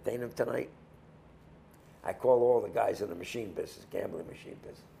to detain him tonight. I call all the guys in the machine business, gambling machine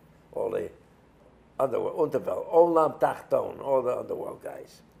business, all the Unterwelt, Olam Tachton, all the underworld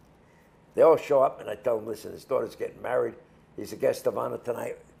guys. They all show up, and I tell them, listen, his daughter's getting married. He's a guest of honor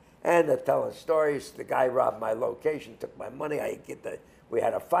tonight. And they're telling stories. The guy robbed my location, took my money. We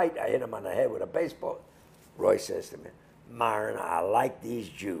had a fight. I hit him on the head with a baseball. Roy says to me, Myron, I like these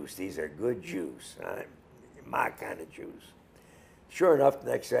Jews. These are good Jews. My kind of Jews. Sure enough, the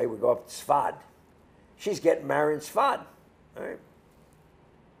next day we go up to Sfad. She's getting married in Sfad. All right.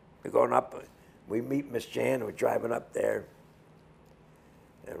 We're going up. We meet Miss Jan. We're driving up there.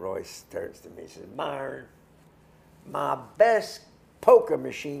 And Royce turns to me and says, Myron, my best poker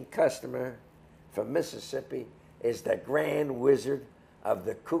machine customer from Mississippi is the Grand Wizard of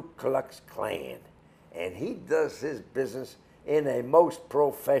the Ku Klux Klan. And he does his business in a most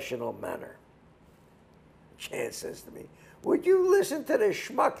professional manner. Jan says to me, would you listen to this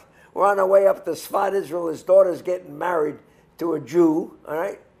schmuck? We're on our way up to Sfad, Israel. His daughter's getting married to a Jew, all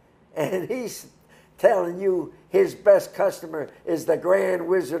right? And he's telling you his best customer is the Grand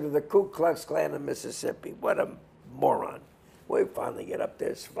Wizard of the Ku Klux Klan of Mississippi. What a moron. We finally get up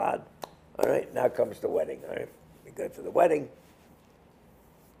there, Sfad. All right, now comes the wedding, all right? We go to the wedding.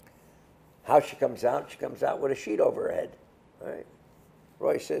 How she comes out with a sheet over her head, all right?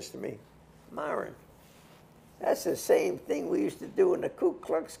 Roy says to me, Myron, that's the same thing we used to do in the Ku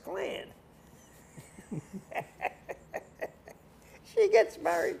Klux Klan. She gets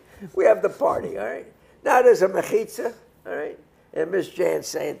married. We have the party, all right? Now there's a mechitza, all right? And Miss Jan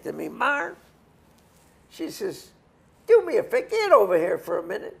saying to me, Myron, she says, do me a favor, get over here for a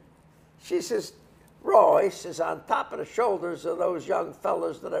minute. She says, Royce is on top of the shoulders of those young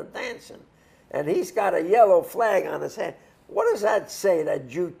fellas that are dancing. And he's got a yellow flag on his head. What does that say, that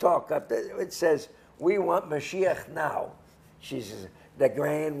Jew talk up there? It says, we want Mashiach now. She says, the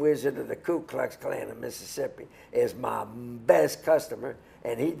Grand Wizard of the Ku Klux Klan of Mississippi is my best customer,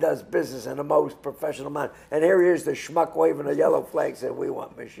 and he does business in the most professional manner. And here he is, the schmuck waving a yellow flag, saying, we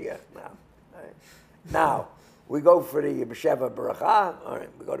want Mashiach now. All right. Now, we go for the B'Sheva B'Racha. All right,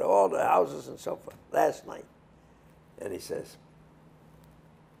 we go to all the houses and so forth. Last night. And he says,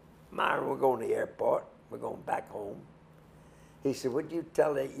 Myron, we're going to the airport. We're going back home. He said, would you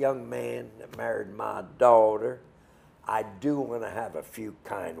tell that young man that married my daughter, I do want to have a few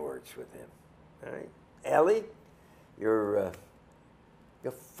kind words with him. All right? Ellie, your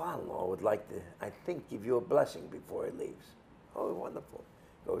father-in-law would like to, I think, give you a blessing before he leaves. Oh, wonderful.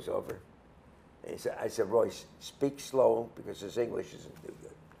 Goes over. And I said, Royce, speak slow because his English isn't too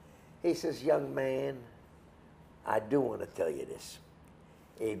good. He says, young man, I do want to tell you this.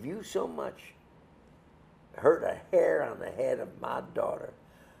 If you so much hurt a hair on the head of my daughter,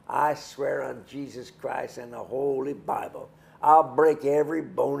 I swear on Jesus Christ and the Holy Bible, I'll break every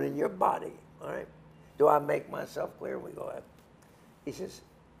bone in your body. All right? Do I make myself clear? We go ahead. He says,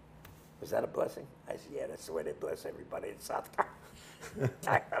 was that a blessing? I said, yeah, that's the way they bless everybody in South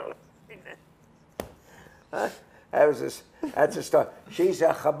Carolina. That's a story. She's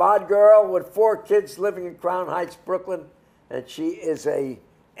a Chabad girl with 4 kids living in Crown Heights, Brooklyn, and she is an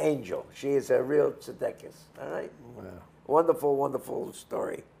angel. She is a real tzedekis. All right? Wow. Wonderful, wonderful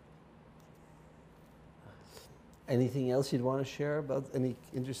story. Anything else you'd want to share about any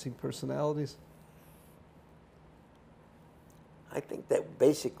interesting personalities? I think that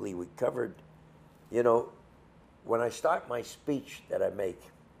basically we covered, you know, when I start my speech that I make,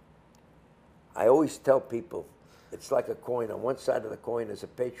 I always tell people it's like a coin. On one side of the coin is a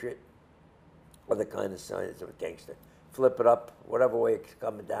patriot, other kind of side is a gangster. Flip it up, whatever way it's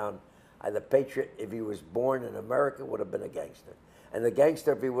coming down. The patriot, if he was born in America, would have been a gangster. And the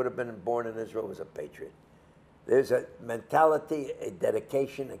gangster, if he would have been born in Israel, was a patriot. There's a mentality, a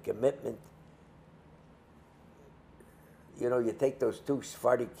dedication, a commitment. You know, you take those 2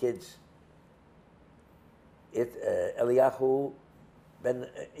 Sephardi kids, Eliyahu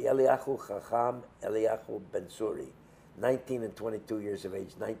Chacham, Eliyahu Ben Suri, 19 and 22 years of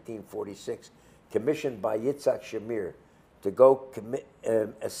age, 1946, commissioned by Yitzhak Shamir to go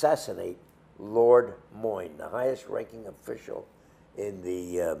assassinate Lord Moyne, the highest ranking official in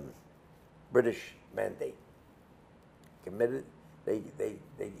the British Mandate. Committed, they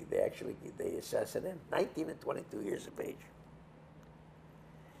assassinated him, 19 and 22 years of age.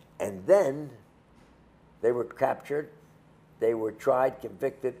 And then they were captured, they were tried,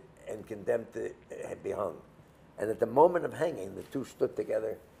 convicted, and condemned to be hung. And at the moment of hanging, the 2 stood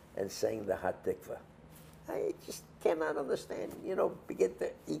together and sang the Hatikva. I just cannot understand, begin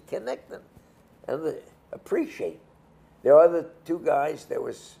to connect them and appreciate. There are the two guys. There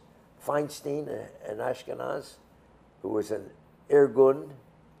was Feinstein, an Ashkenaz, who was an Irgun,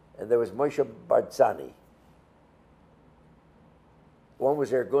 and there was Moshe Bartzani. One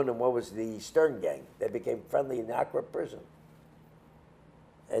was Irgun and one was the Stern Gang. They became friendly in the Accra prison.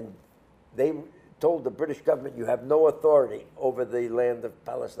 And they told the British government, you have no authority over the land of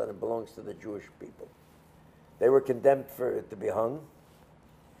Palestine. It belongs to the Jewish people. They were condemned to be hung.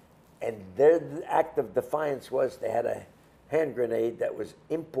 And their act of defiance was they had a hand grenade that was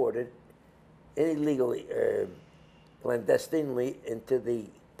imported illegally, clandestinely into the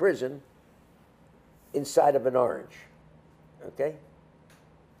prison inside of an orange, okay?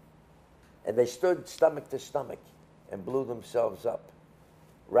 And they stood stomach to stomach and blew themselves up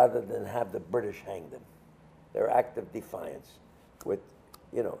rather than have the British hang them. Their act of defiance with,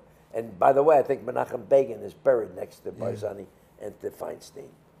 and by the way, I think Menachem Begin is buried next to Barzani and to Feinstein.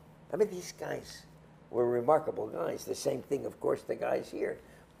 I mean, these guys were remarkable guys. The same thing, of course, the guys here.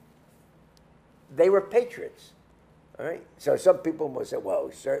 They were patriots, all right? So some people will say, well,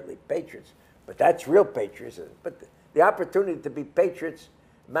 certainly patriots, but that's real patriotism. But the opportunity to be patriots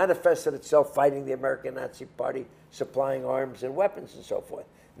manifested itself fighting the American Nazi Party, supplying arms and weapons and so forth.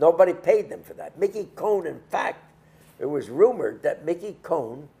 Nobody paid them for that. Mickey Cohn, in fact, it was rumored that Mickey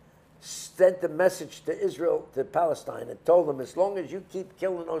Cohn sent a message to Israel, to Palestine, and told them, as long as you keep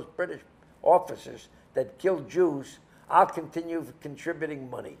killing those British officers that killed Jews, I'll continue contributing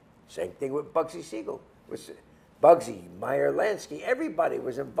money. Same thing with Bugsy Siegel. Bugsy, Meyer, Lansky, everybody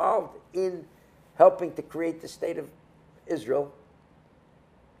was involved in helping to create the state of Israel,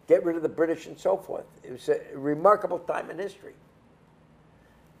 get rid of the British and so forth. It was a remarkable time in history.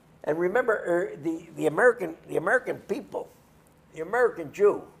 And remember, the American people, the American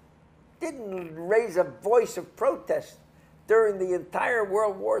Jew, didn't raise a voice of protest during the entire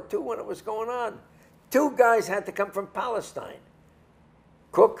World War II when it was going on. Two guys had to come from Palestine.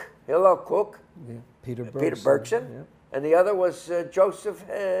 Cook, Hillel Cook, Peter Bergson, yeah. And the other was Joseph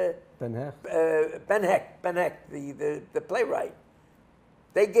Ben Hecht. Ben Hecht, the playwright.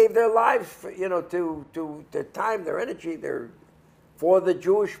 They gave their lives, for, to their time, their energy, for the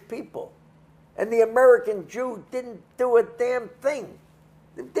Jewish people. And the American Jew didn't do a damn thing.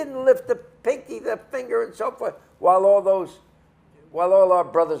 They didn't lift the pinky, the finger, and so forth, while all our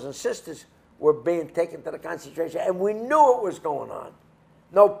brothers and sisters were being taken to the concentration. And we knew it was going on.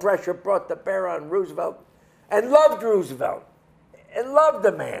 No pressure brought to bear on Roosevelt, and loved Roosevelt, and loved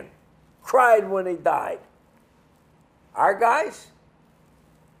the man. Cried when he died. Our guys,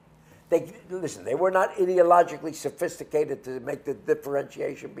 they were not ideologically sophisticated to make the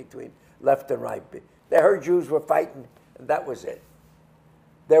differentiation between left and right. They heard Jews were fighting, and that was it.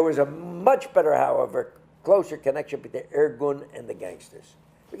 There was a much better, however, closer connection between the Irgun and the gangsters.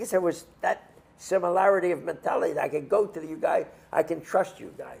 Because there was that similarity of mentality. I can go to you guys, I can trust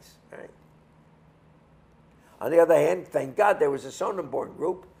you guys. Right? On the other hand, thank God there was a Sonnenborn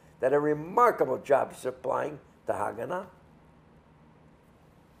group that had a remarkable job supplying the Haganah.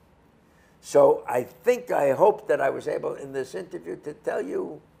 So I hope that I was able in this interview to tell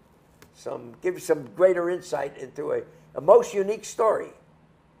you give some greater insight into a most unique story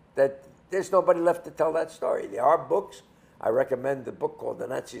that there's nobody left to tell that story. There are books. I recommend the book called The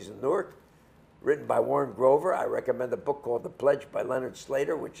Nazis in Newark, written by Warren Grover. I recommend a book called The Pledge by Leonard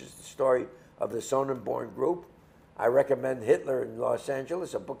Slater, which is the story of the Sonnenborn group. I recommend Hitler in Los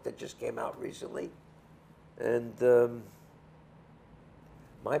Angeles, a book that just came out recently. And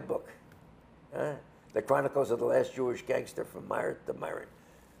my book, The Chronicles of the Last Jewish Gangster, from Meyer to Myron.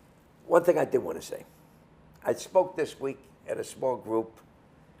 One thing I did want to say. I spoke this week at a small group,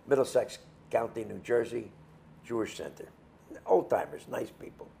 Middlesex County, New Jersey, Jewish Center. Old-timers, nice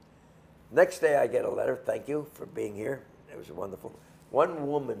people. Next day I get a letter, thank you for being here. It was wonderful. One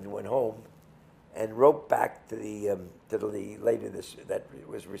woman went home and wrote back to the lady that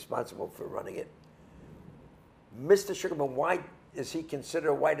was responsible for running it. Mr. Sugarman, why does he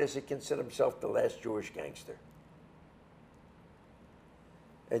consider himself the last Jewish gangster?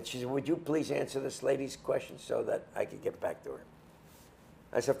 And she said, would you please answer this lady's question so that I could get back to her?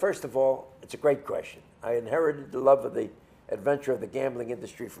 I said, first of all, it's a great question. I inherited the love of the adventure of the gambling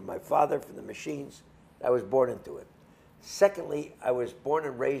industry from my father, from the machines. I was born into it. Secondly, I was born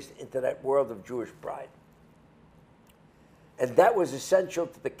and raised into that world of Jewish pride. And that was essential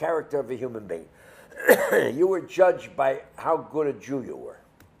to the character of a human being. You were judged by how good a Jew you were.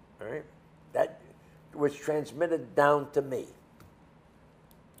 All right? That was transmitted down to me.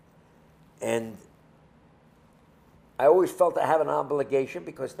 And I always felt I had an obligation,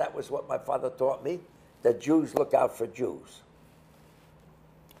 because that was what my father taught me, that Jews look out for Jews.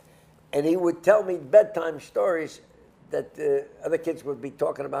 And he would tell me bedtime stories that other kids would be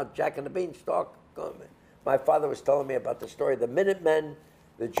talking about Jack and the Beanstalk. My father was telling me about the story of the Minutemen,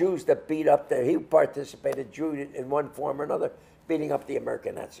 the Jews that beat up there. He participated, Jew in one form or another, beating up the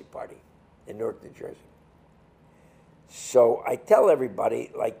American Nazi Party in Newark, New Jersey. So I tell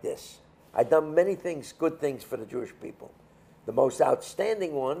everybody like this. I've done many things, good things for the Jewish people. The most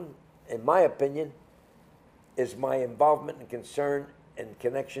outstanding one, in my opinion, is my involvement and concern and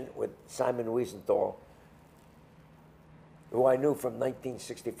connection with Simon Wiesenthal, who I knew from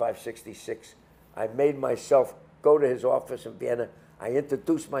 1965-66. I made myself go to his office in Vienna. I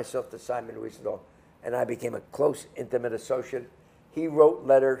introduced myself to Simon Wiesenthal, and I became a close, intimate associate. He wrote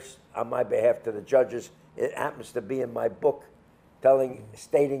letters on my behalf to the judges. It happens to be in my book,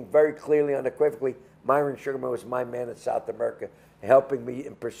 stating very clearly, unequivocally, Myron Sugarman was my man in South America, helping me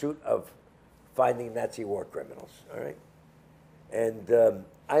in pursuit of finding Nazi war criminals, all right? And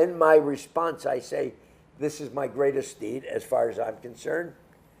in my response, I say, this is my greatest deed as far as I'm concerned.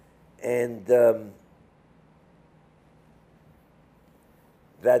 And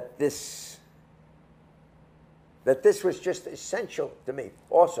that this was just essential to me.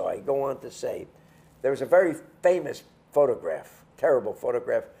 Also, I go on to say, there was a very famous photograph, terrible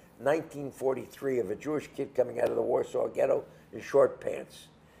photograph, 1943, of a Jewish kid coming out of the Warsaw Ghetto in short pants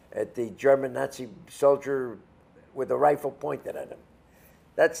at the German Nazi soldier with a rifle pointed at him.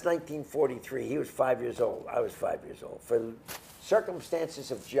 That's 1943. He was 5 years old. I was 5 years old. For circumstances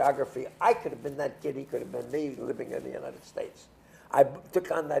of geography, I could have been that kid. He could have been me living in the United States. I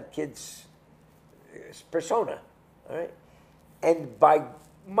took on that kid's persona, all right? And by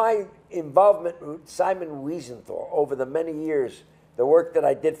my involvement with Simon Wiesenthal over the many years, the work that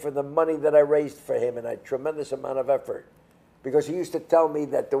I did for the money that I raised for him, and a tremendous amount of effort, because he used to tell me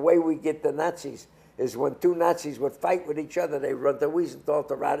that the way we get the Nazis is when two Nazis would fight with each other, they run to Wiesenthal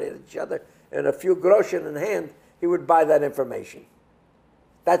to rally each other, and a few groschen in hand, he would buy that information.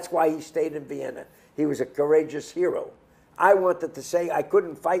 That's why he stayed in Vienna. He was a courageous hero. I wanted to say I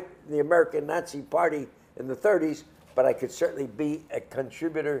couldn't fight the American Nazi Party in the 30s, but I could certainly be a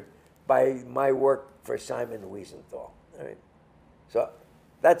contributor by my work for Simon Wiesenthal. All right? So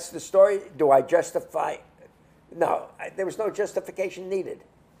that's the story. Do I justify? No, there was no justification needed.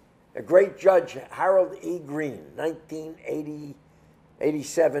 A great judge, Harold E. Green,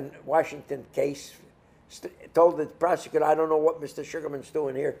 1987 Washington case, told the prosecutor, I don't know what Mr. Sugarman's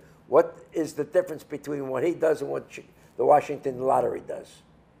doing here. What is the difference between what he does and what the Washington lottery does?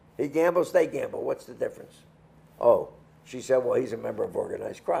 He gambles, they gamble. What's the difference? Oh, she said, well, he's a member of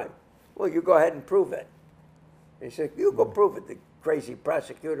organized crime. Well, you go ahead and prove it. He said, you go prove it. The crazy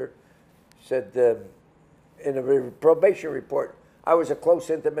prosecutor said in a probation report, I was a close,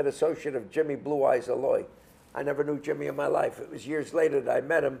 intimate associate of Jimmy Blue Eyes Alloy. I never knew Jimmy in my life. It was years later that I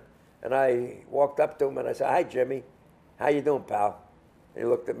met him, and I walked up to him and I said, hi, Jimmy. How you doing, pal? And he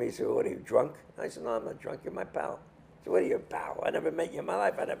looked at me and said, what, are you drunk? I said, no, I'm not drunk. You're my pal. I said, what are you, pal? I never met you in my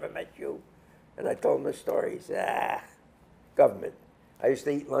life. I never met you. And I told him the story. He said, government. I used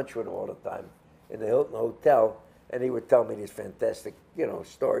to eat lunch with him all the time in the Hilton Hotel, and he would tell me these fantastic,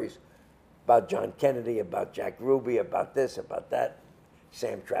 stories about John Kennedy, about Jack Ruby, about this, about that,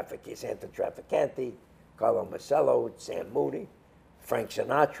 Santa Trafficante, Carlo Masello, Sam Mooney, Frank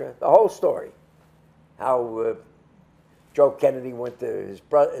Sinatra, the whole story. How Joe Kennedy went to his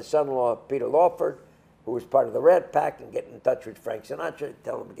son-in-law, Peter Lawford, who was part of the Rat Pack, and get in touch with Frank Sinatra,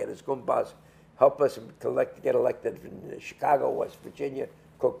 tell him to get his Goombas, help us get elected in Chicago, West Virginia,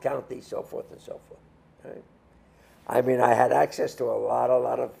 Cook County, so forth and so forth. Right? I mean, I had access to a lot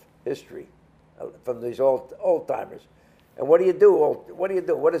of history from these old timers. And what do you do? What do you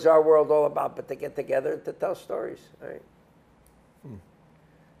do? What is our world all about but to get together and to tell stories? Right?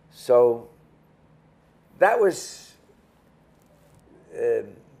 So that was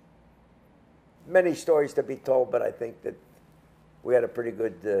many stories to be told, but I think that we had a pretty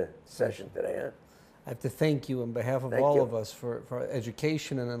good session today, huh? I have to thank you on behalf of all of us for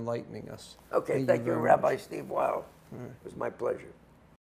education and enlightening us. Okay, thank you, Rabbi Steve Weil. It was my pleasure.